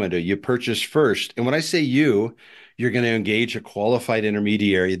time window. You purchase first. And when I say you're going to engage a qualified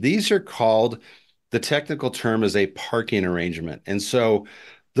intermediary. These are called, the technical term is a parking arrangement. And so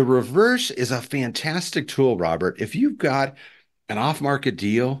the reverse is a fantastic tool, Robert. If you've got an off-market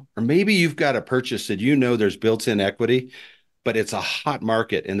deal, or maybe you've got a purchase that you know there's built-in equity, but it's a hot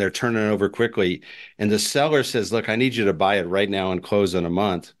market and they're turning it over quickly, and the seller says, look, I need you to buy it right now and close in a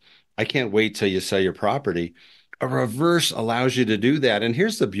month. I can't wait till you sell your property. A reverse allows you to do that. And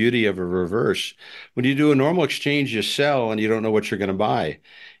here's the beauty of a reverse. When you do a normal exchange, you sell and you don't know what you're going to buy.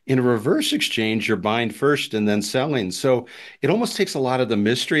 In a reverse exchange, you're buying first and then selling. So it almost takes a lot of the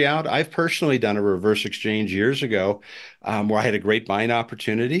mystery out. I've personally done a reverse exchange years ago where I had a great buying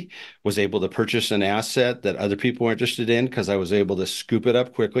opportunity, was able to purchase an asset that other people were interested in because I was able to scoop it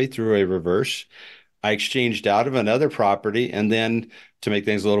up quickly through a reverse. I exchanged out of another property, and then to make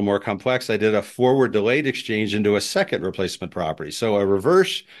things a little more complex, I did a forward delayed exchange into a second replacement property. So a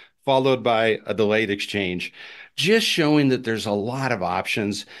reverse followed by a delayed exchange, just showing that there's a lot of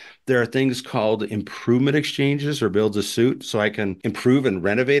options. There are things called improvement exchanges or build to suit. So I can improve and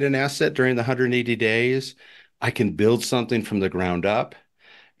renovate an asset during the 180 days. I can build something from the ground up.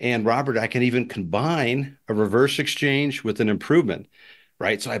 And Robert, I can even combine a reverse exchange with an improvement.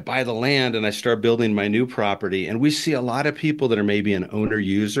 Right. So I buy the land and I start building my new property. And we see a lot of people that are maybe an owner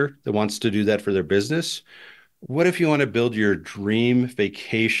user that wants to do that for their business. What if you want to build your dream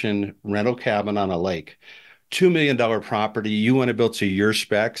vacation rental cabin on a lake? $2 million property, you want to build to your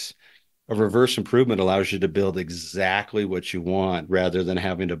specs. A reverse improvement allows you to build exactly what you want rather than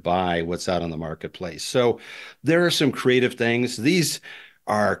having to buy what's out on the marketplace. So there are some creative things. These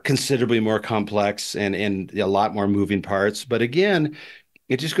are considerably more complex and a lot more moving parts. But again,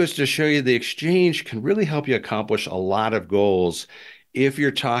 it just goes to show you the exchange can really help you accomplish a lot of goals if you're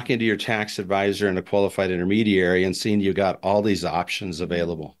talking to your tax advisor and a qualified intermediary and seeing you got all these options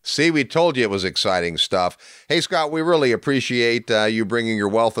available. See, we told you it was exciting stuff. Hey, Scott, we really appreciate you bringing your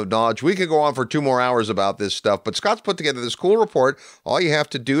wealth of knowledge. We could go on for 2 more hours about this stuff, but Scott's put together this cool report. All you have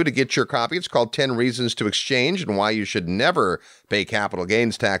to do to get your copy, it's called 10 Reasons to Exchange and Why You Should Never Pay Capital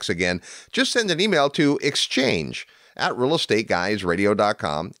Gains Tax Again. Just send an email to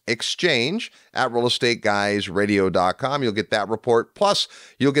exchange@realestateguysradio.com, exchange@realestateguysradio.com. You'll get that report. Plus,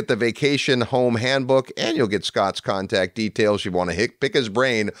 you'll get the vacation home handbook, and you'll get Scott's contact details. You want to pick his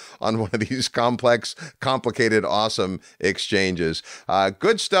brain on one of these complex, complicated, awesome exchanges.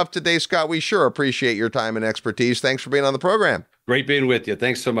 Good stuff today, Scott. We sure appreciate your time and expertise. Thanks for being on the program. Great being with you.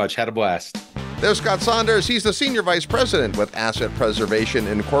 Thanks so much. Had a blast. There's Scott Saunders. He's the Senior Vice President with Asset Preservation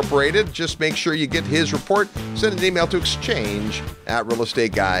Incorporated. Just make sure you get his report. Send an email to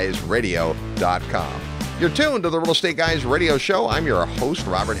exchange@realestateguysradio.com. You're tuned to the Real Estate Guys radio show. I'm your host,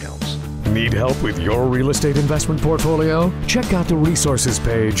 Robert Helms. Need help with your real estate investment portfolio? Check out the resources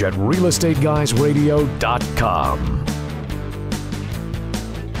page at realestateguysradio.com.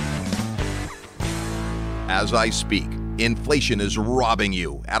 As I speak, inflation is robbing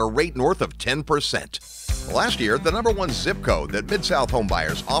you at a rate north of 10%. Last year, the number one zip code that Mid-South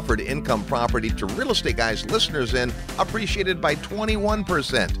homebuyers offered income property to Real Estate Guys listeners in appreciated by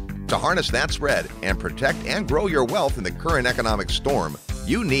 21%. To harness that spread and protect and grow your wealth in the current economic storm,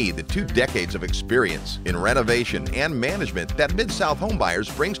 you need the 2 decades of experience in renovation and management that Mid-South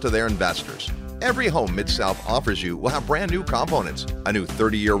homebuyers brings to their investors. Every home Mid-South offers you will have brand new components, a new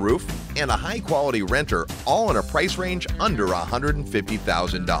 30-year roof, and a high-quality renter, all in a price range under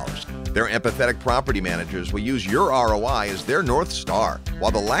 $150,000. Their empathetic property managers will use your ROI as their North Star,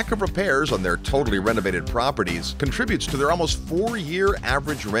 while the lack of repairs on their totally renovated properties contributes to their almost 4-year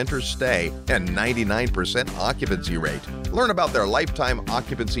average renter stay and 99% occupancy rate. Learn about their lifetime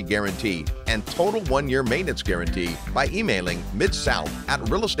occupancy guarantee and total 1-year maintenance guarantee by emailing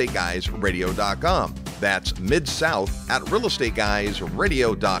midsouth@realestateguysradio.com. That's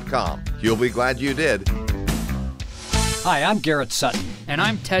midsouth@realestateguysradio.com. You'll be glad you did. Hi, I'm Garrett Sutton. And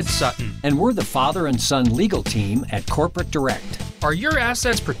I'm Ted Sutton. And we're the father and son legal team at Corporate Direct. Are your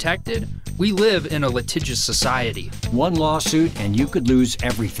assets protected? We live in a litigious society. One lawsuit and you could lose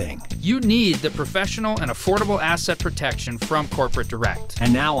everything. You need the professional and affordable asset protection from Corporate Direct.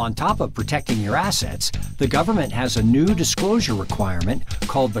 And now, on top of protecting your assets, the government has a new disclosure requirement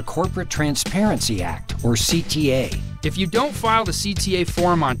called the Corporate Transparency Act, or CTA. If you don't file the CTA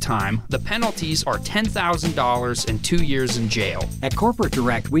form on time, the penalties are $10,000 and 2 years in jail. At Corporate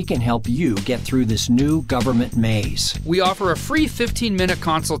Direct, we can help you get through this new government maze. We offer a free 15-minute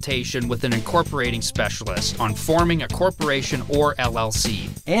consultation with an incorporating specialist on forming a corporation or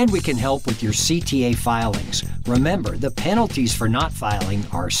LLC. And we can help with your CTA filings. Remember, the penalties for not filing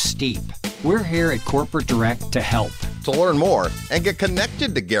are steep. We're here at Corporate Direct to help. To learn more and get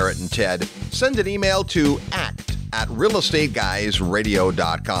connected to Garrett and Ted, send an email to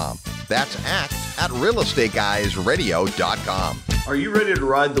act@realestateguysradio.com. That's act@realestateguysradio.com. Are you ready to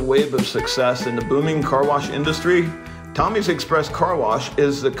ride the wave of success in the booming car wash industry? Tommy's Express Car Wash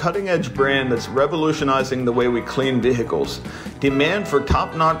is the cutting-edge brand that's revolutionizing the way we clean vehicles. Demand for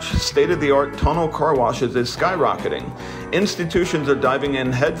top-notch, state-of-the-art tonneau car washes is skyrocketing. Institutions are diving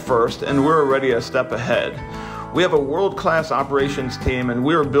in head first, and we're already a step ahead. We have a world-class operations team, and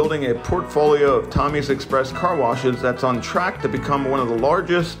we are building a portfolio of Tommy's Express car washes that's on track to become one of the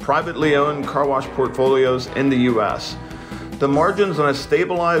largest privately owned car wash portfolios in the U.S. The margins on a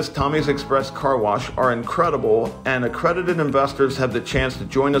stabilized Tommy's Express car wash are incredible, and accredited investors have the chance to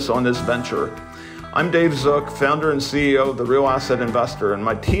join us on this venture. I'm Dave Zook, founder and CEO of The Real Asset Investor, and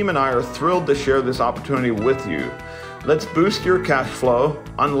my team and I are thrilled to share this opportunity with you. Let's boost your cash flow,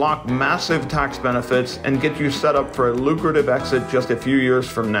 unlock massive tax benefits, and get you set up for a lucrative exit just a few years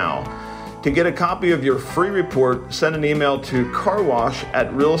from now. To get a copy of your free report, send an email to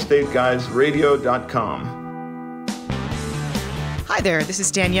carwash@realestateguysradio.com. Hi there, this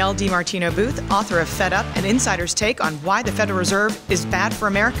is Danielle DiMartino Booth, author of Fed Up, an insider's take on why the Federal Reserve is bad for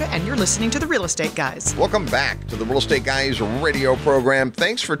America, and you're listening to The Real Estate Guys. Welcome back to the Real Estate Guys radio program.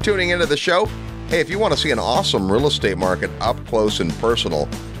 Thanks for tuning into the show. Hey, if you want to see an awesome real estate market up close and personal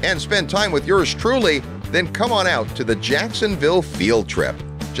and spend time with yours truly, then come on out to the Jacksonville field trip.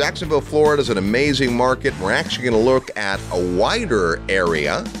 Jacksonville, Florida is an amazing market. We're actually going to look at a wider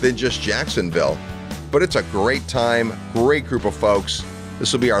area than just Jacksonville. But it's a great time, great group of folks.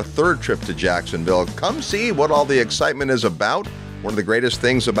 This will be our 3rd trip to Jacksonville. Come see what all the excitement is about. One of the greatest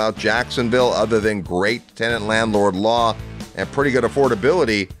things about Jacksonville, other than great tenant-landlord law and pretty good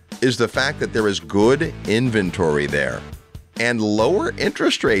affordability, is the fact that there is good inventory there and lower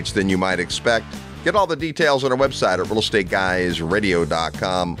interest rates than you might expect. Get all the details on our website at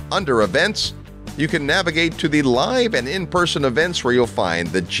realestateguysradio.com. Under events, you can navigate to the live and in-person events where you'll find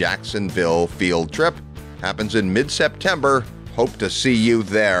the Jacksonville field trip. Happens in mid-September. Hope to see you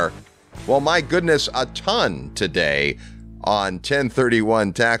there. Well, my goodness, a ton today on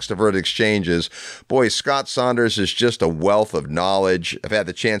 1031 tax-deferred exchanges. Boy, Scott Saunders is just a wealth of knowledge. I've had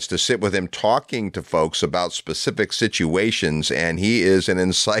the chance to sit with him talking to folks about specific situations, and he is an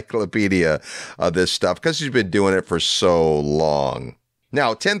encyclopedia of this stuff because he's been doing it for so long. Now,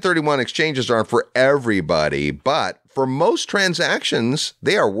 1031 exchanges aren't for everybody, but for most transactions,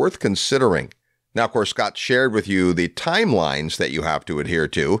 they are worth considering. Now, of course, Scott shared with you the timelines that you have to adhere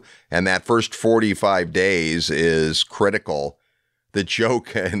to, and that first 45 days is critical. The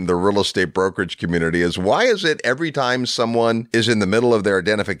joke in the real estate brokerage community is, why is it every time someone is in the middle of their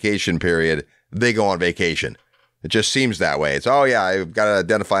identification period, they go on vacation? It just seems that way. It's, oh yeah, I've got to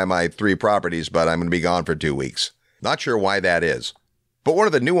identify my 3 properties, but I'm going to be gone for 2 weeks. Not sure why that is. But one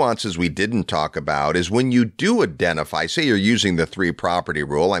of the nuances we didn't talk about is when you do identify, say you're using the 3 property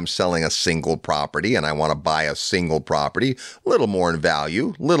rule, I'm selling a single property and I want to buy a single property, a little more in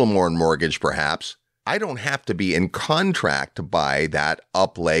value, a little more in mortgage perhaps. I don't have to be in contract to buy that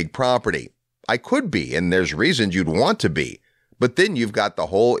up-leg property. I could be, and there's reasons you'd want to be. But then you've got the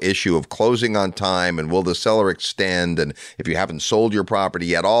whole issue of closing on time and will the seller extend? And if you haven't sold your property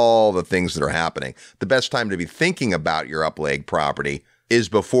yet, all the things that are happening. The best time to be thinking about your up-leg property is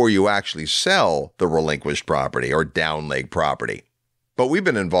before you actually sell the relinquished property or down-leg property. But we've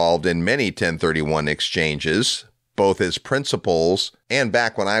been involved in many 1031 exchanges, both as principals and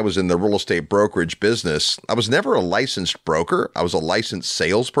back when I was in the real estate brokerage business. I was never a licensed broker. I was a licensed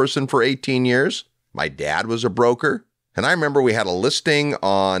salesperson for 18 years. My dad was a broker. And I remember we had a listing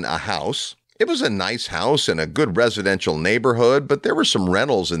on a house. It was a nice house in a good residential neighborhood, but there were some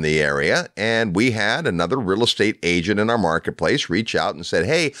rentals in the area. And we had another real estate agent in our marketplace reach out and said,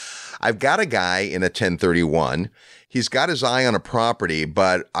 hey, I've got a guy in a 1031. He's got his eye on a property,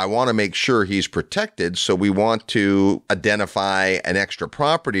 but I want to make sure he's protected. So we want to identify an extra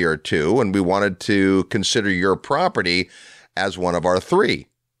property or 2. And we wanted to consider your property as one of our 3.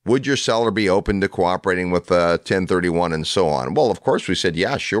 Would your seller be open to cooperating with 1031 and so on? Well, of course, we said,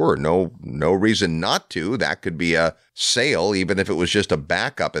 yeah, sure. No reason not to. That could be a sale, even if it was just a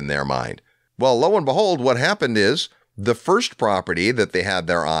backup in their mind. Well, lo and behold, what happened is the first property that they had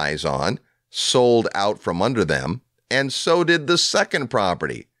their eyes on sold out from under them, and so did the second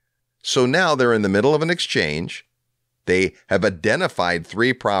property. So now they're in the middle of an exchange. They have identified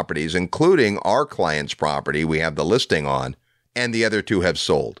 3 properties, including our client's property we have the listing on, and the other 2 have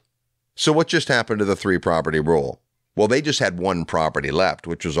sold. So what just happened to the 3 property rule? Well, they just had 1 property left,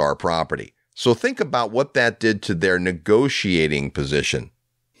 which was our property. So think about what that did to their negotiating position.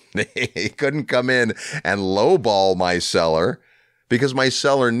 They couldn't come in and lowball my seller because my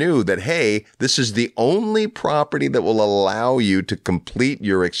seller knew that, hey, this is the only property that will allow you to complete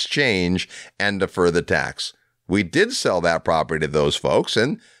your exchange and defer the tax. We did sell that property to those folks,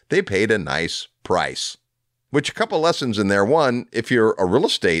 and they paid a nice price. Which, a couple lessons in there. One, if you're a real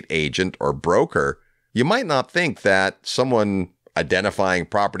estate agent or broker, you might not think that someone identifying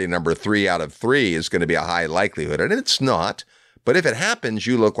property number 3 out of 3 is going to be a high likelihood, and it's not. But if it happens,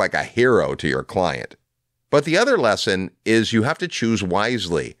 you look like a hero to your client. But the other lesson is you have to choose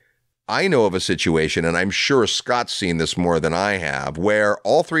wisely. I know of a situation, and I'm sure Scott's seen this more than I have, where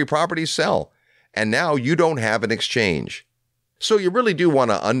all 3 properties sell, and now you don't have an exchange. So you really do want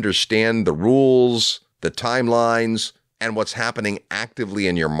to understand the rules, the timelines, and what's happening actively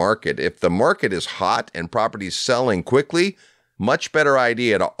in your market. If the market is hot and properties selling quickly, much better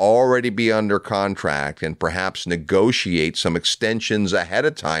idea to already be under contract and perhaps negotiate some extensions ahead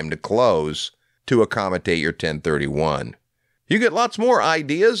of time to close to accommodate your 1031. You get lots more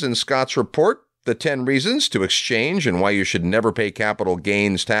ideas in Scott's report, The 10 Reasons to Exchange and Why You Should Never Pay Capital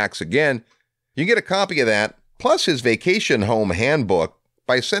Gains Tax Again. You get a copy of that, plus his vacation home handbook,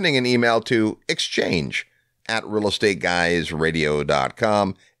 by sending an email to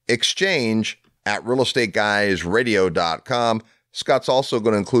exchange@realestateguysradio.com, exchange@realestateguysradio.com. Scott's also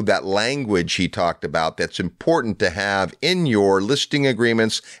going to include that language he talked about that's important to have in your listing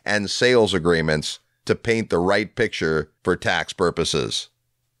agreements and sales agreements to paint the right picture for tax purposes.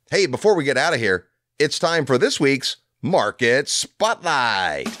 Hey, before we get out of here, it's time for this week's Market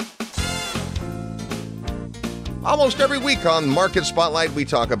Spotlight. Almost every week on Market Spotlight, we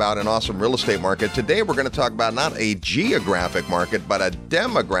talk about an awesome real estate market. Today, we're going to talk about not a geographic market, but a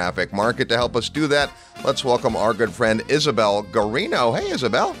demographic market. To help us do that, let's welcome our good friend, Isabel Garino. Hey,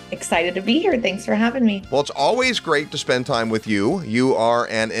 Isabel. Excited to be here. Thanks for having me. Well, it's always great to spend time with you. You are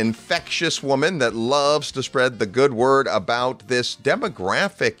an infectious woman that loves to spread the good word about this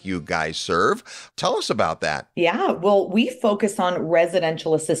demographic you guys serve. Tell us about that. Yeah, well, we focus on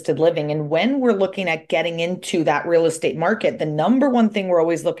residential assisted living. And when we're looking at getting into that real estate market, the number one thing we're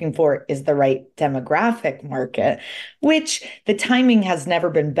always looking for is the right demographic market, which the timing has never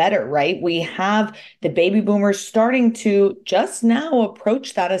been better, right? We have the baby boomers starting to just now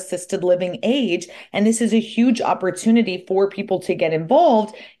approach that assisted living age. And this is a huge opportunity for people to get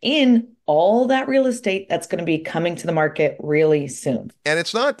involved in all that real estate that's going to be coming to the market really soon. And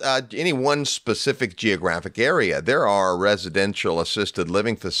it's not any one specific geographic area. There are residential assisted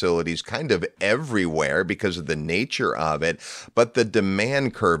living facilities kind of everywhere because of the nature of it. But the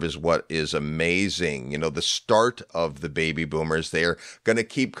demand curve is what is amazing. You know, the start of the baby boomers, they're going to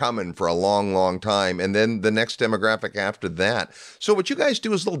keep coming for a long, long time. And then the next demographic after that. So what you guys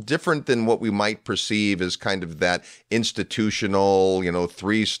do is a little different than what we might perceive as kind of that institutional,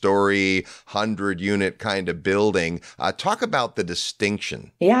 3-story, 100-unit kind of building. Talk about the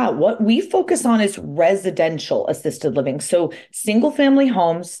distinction. Yeah, what we focus on is residential assisted living. So single family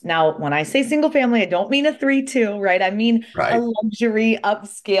homes. Now, when I say single family, I don't mean a 3-2, right? I mean a luxury,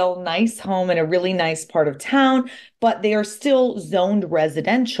 upscale, nice home in a really nice part of town, but they are still zoned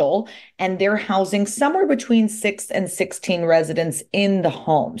residential and they're housing somewhere between 6 and 16 residents in the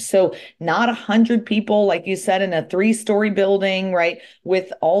home. So not 100 people, like you said, in a 3-story building, right?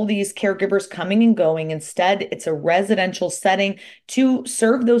 With all these caregivers coming and going. Instead, it's a residential setting to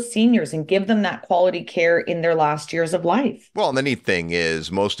serve those seniors and give them that quality care in their last years of life. Well, and the neat thing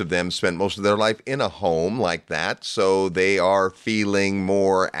is most of them spent most of their life in a home like that. So they are feeling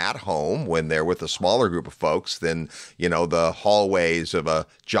more at home when they're with a smaller group of folks than, the hallways of a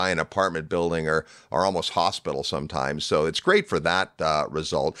giant apartment building are almost hospital sometimes. So it's great for that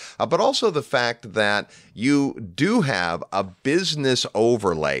result. But also the fact that you do have a business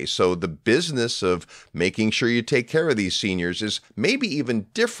overlay. So the business of making sure you take care of these seniors is maybe even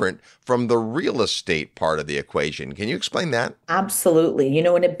different from the real estate part of the equation. Can you explain that? Absolutely. In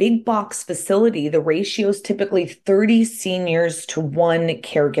a big box facility, the ratio is typically 30 seniors to one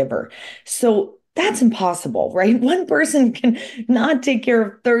caregiver. So that's impossible, right? One person can not take care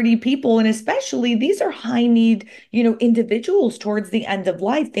of 30 people. And especially these are high need, individuals towards the end of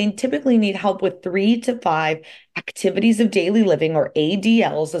life. They typically need help with 3 to 5 activities of daily living, or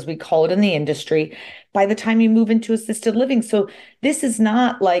ADLs, as we call it in the industry, by the time you move into assisted living. So this is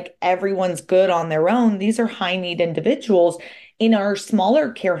not like everyone's good on their own. These are high need individuals. In our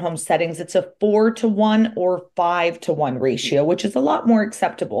smaller care home settings, it's a 4-to-1 or 5-to-1 ratio, which is a lot more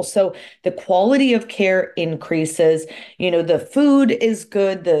acceptable. So the quality of care increases. The food is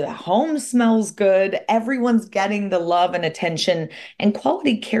good. The home smells good. Everyone's getting the love and attention and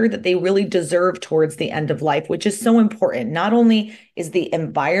quality care that they really deserve towards the end of life, which is so important. Not only is the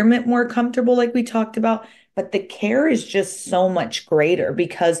environment more comfortable, like we talked about, but the care is just so much greater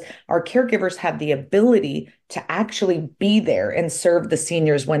because our caregivers have the ability to actually be there and serve the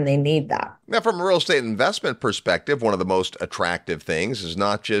seniors when they need that. Now, from a real estate investment perspective, one of the most attractive things is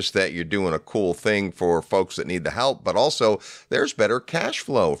not just that you're doing a cool thing for folks that need the help, but also there's better cash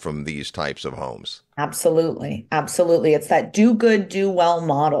flow from these types of homes. Absolutely. Absolutely. It's that do good, do well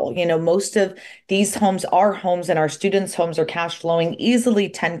model. Most of these homes, our homes and our students' homes, are cash flowing easily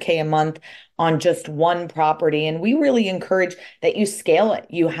 $10K a month on just one property. And we really encourage that you scale it.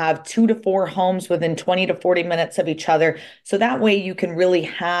 You have 2 to 4 homes within 20 to 40 minutes of each other. So that way you can really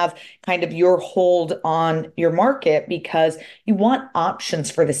have kind of your hold on your market, because you want options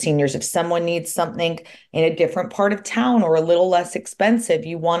for the seniors. If someone needs something in a different part of town or a little less expensive,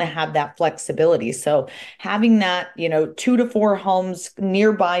 you want to have that flexibility. So having that, 2 to 4 homes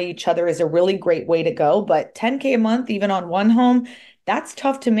nearby each other is a really great way to go. But 10K a month, even on one home, that's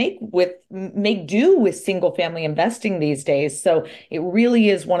tough to make do with single family investing these days. So it really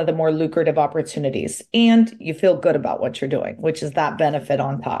is one of the more lucrative opportunities, and you feel good about what you're doing, which is that benefit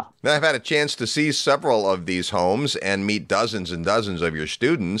on top. Now, I've had a chance to see several of these homes and meet dozens and dozens of your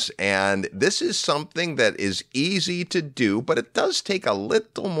students. And this is something that is easy to do, but it does take a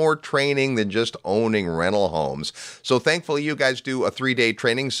little more training than just owning rental homes. So thankfully, you guys do a 3-day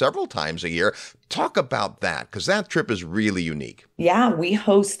training several times a year. Talk about that, because that trip is really unique. Yeah, we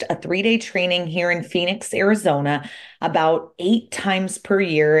host a 3-day training here in Phoenix, Arizona, about 8 times per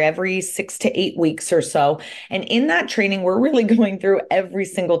year, every 6 to 8 weeks or so. And in that training, we're really going through every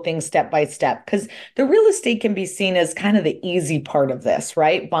single thing step by step, because the real estate can be seen as kind of the easy part of this,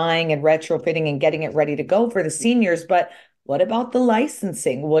 right? Buying and retrofitting and getting it ready to go for the seniors. But what about the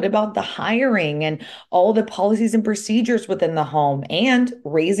licensing? What about the hiring and all the policies and procedures within the home, and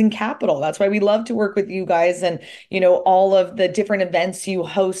raising capital? That's why we love to work with you guys, and, all of the different events you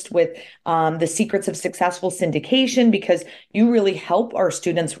host with the Secrets of Successful Syndication, because you really help our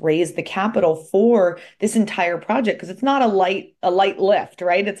students raise the capital for this entire project, because it's not a light lift,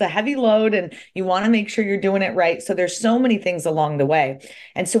 right? It's a heavy load, and you want to make sure you're doing it right. So there's so many things along the way.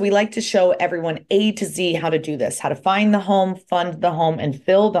 And so we like to show everyone A to Z how to do this, how to find the home, fund the home, and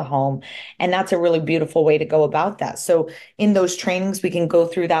fill the home. And that's a really beautiful way to go about that. So in those trainings, we can go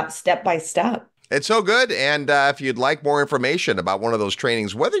through that step by step. It's so good. And if you'd like more information about one of those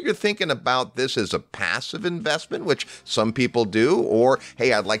trainings, whether you're thinking about this as a passive investment, which some people do, or,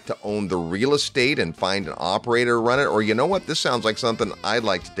 hey, I'd like to own the real estate and find an operator to run it, or you know what, this sounds like something I'd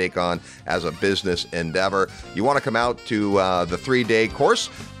like to take on as a business endeavor. You want to come out to the 3-day course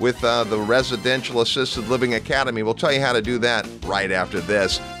with the Residential Assisted Living Academy. We'll tell you how to do that right after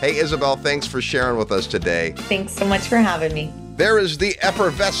this. Hey, Isabel, thanks for sharing with us today. Thanks so much for having me. There is the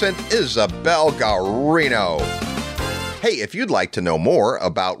effervescent Isabel Garino. Hey, if you'd like to know more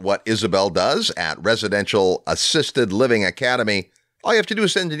about what Isabel does at Residential Assisted Living Academy, all you have to do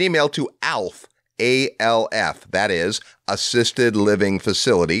is send an email to ALF, A-L-F, that is, Assisted Living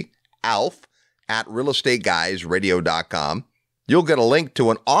Facility, ALF, at realestateguysradio.com. You'll get a link to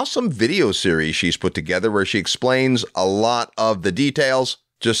an awesome video series she's put together where she explains a lot of the details.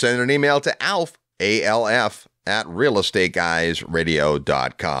 Just send an email to ALF, A-L-F, at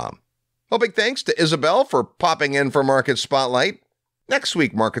realestateguysradio.com. Well, big thanks to Isabel for popping in for Market Spotlight. Next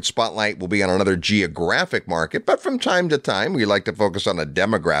week, Market Spotlight will be on another geographic market, but from time to time, we like to focus on a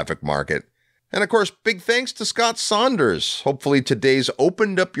demographic market. And of course, big thanks to Scott Saunders. Hopefully today's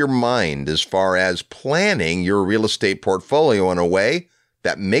opened up your mind as far as planning your real estate portfolio in a way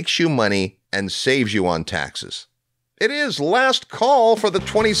that makes you money and saves you on taxes. It is last call for the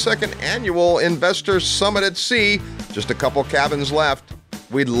 22nd Annual Investor Summit at Sea. Just a couple cabins left.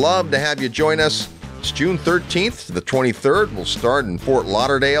 We'd love to have you join us. It's June 13th to the 23rd. We'll start in Fort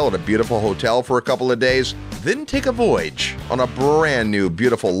Lauderdale at a beautiful hotel for a couple of days, then take a voyage on a brand new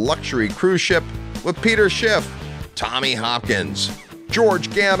beautiful luxury cruise ship with Peter Schiff, Tommy Hopkins, George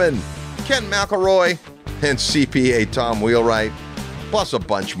Gammon, Ken McElroy, and CPA Tom Wheelwright, plus a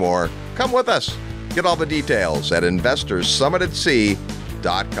bunch more. Come with us. Get all the details at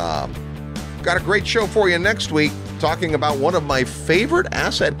investorssummitatsea.com. Got a great show for you next week, talking about one of my favorite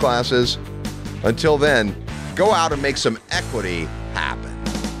asset classes. Until then, go out and make some equity happen.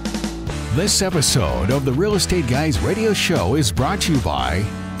 This episode of the Real Estate Guys radio show is brought to you by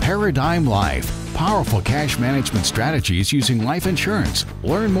Paradigm Life. Powerful cash management strategies using life insurance.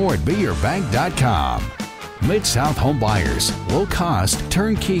 Learn more at beyourbank.com. Mid-South Home Buyers, low-cost,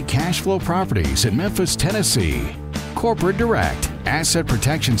 turnkey cash flow properties in Memphis, Tennessee. Corporate Direct, asset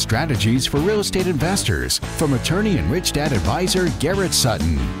protection strategies for real estate investors from attorney and Rich Dad advisor Garrett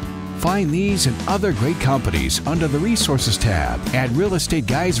Sutton. Find these and other great companies under the Resources tab at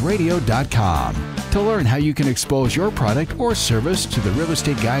realestateguysradio.com. To learn how you can expose your product or service to the Real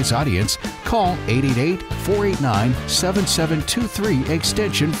Estate Guys audience, call 888-489-7723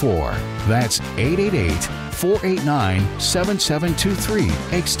 extension 4. That's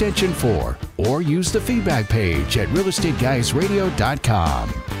 888-489-7723 extension 4. Or use the feedback page at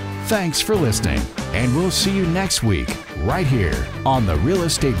realestateguysradio.com. Thanks for listening, and we'll see you next week right here on the Real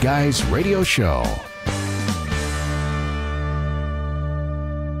Estate Guys Radio Show.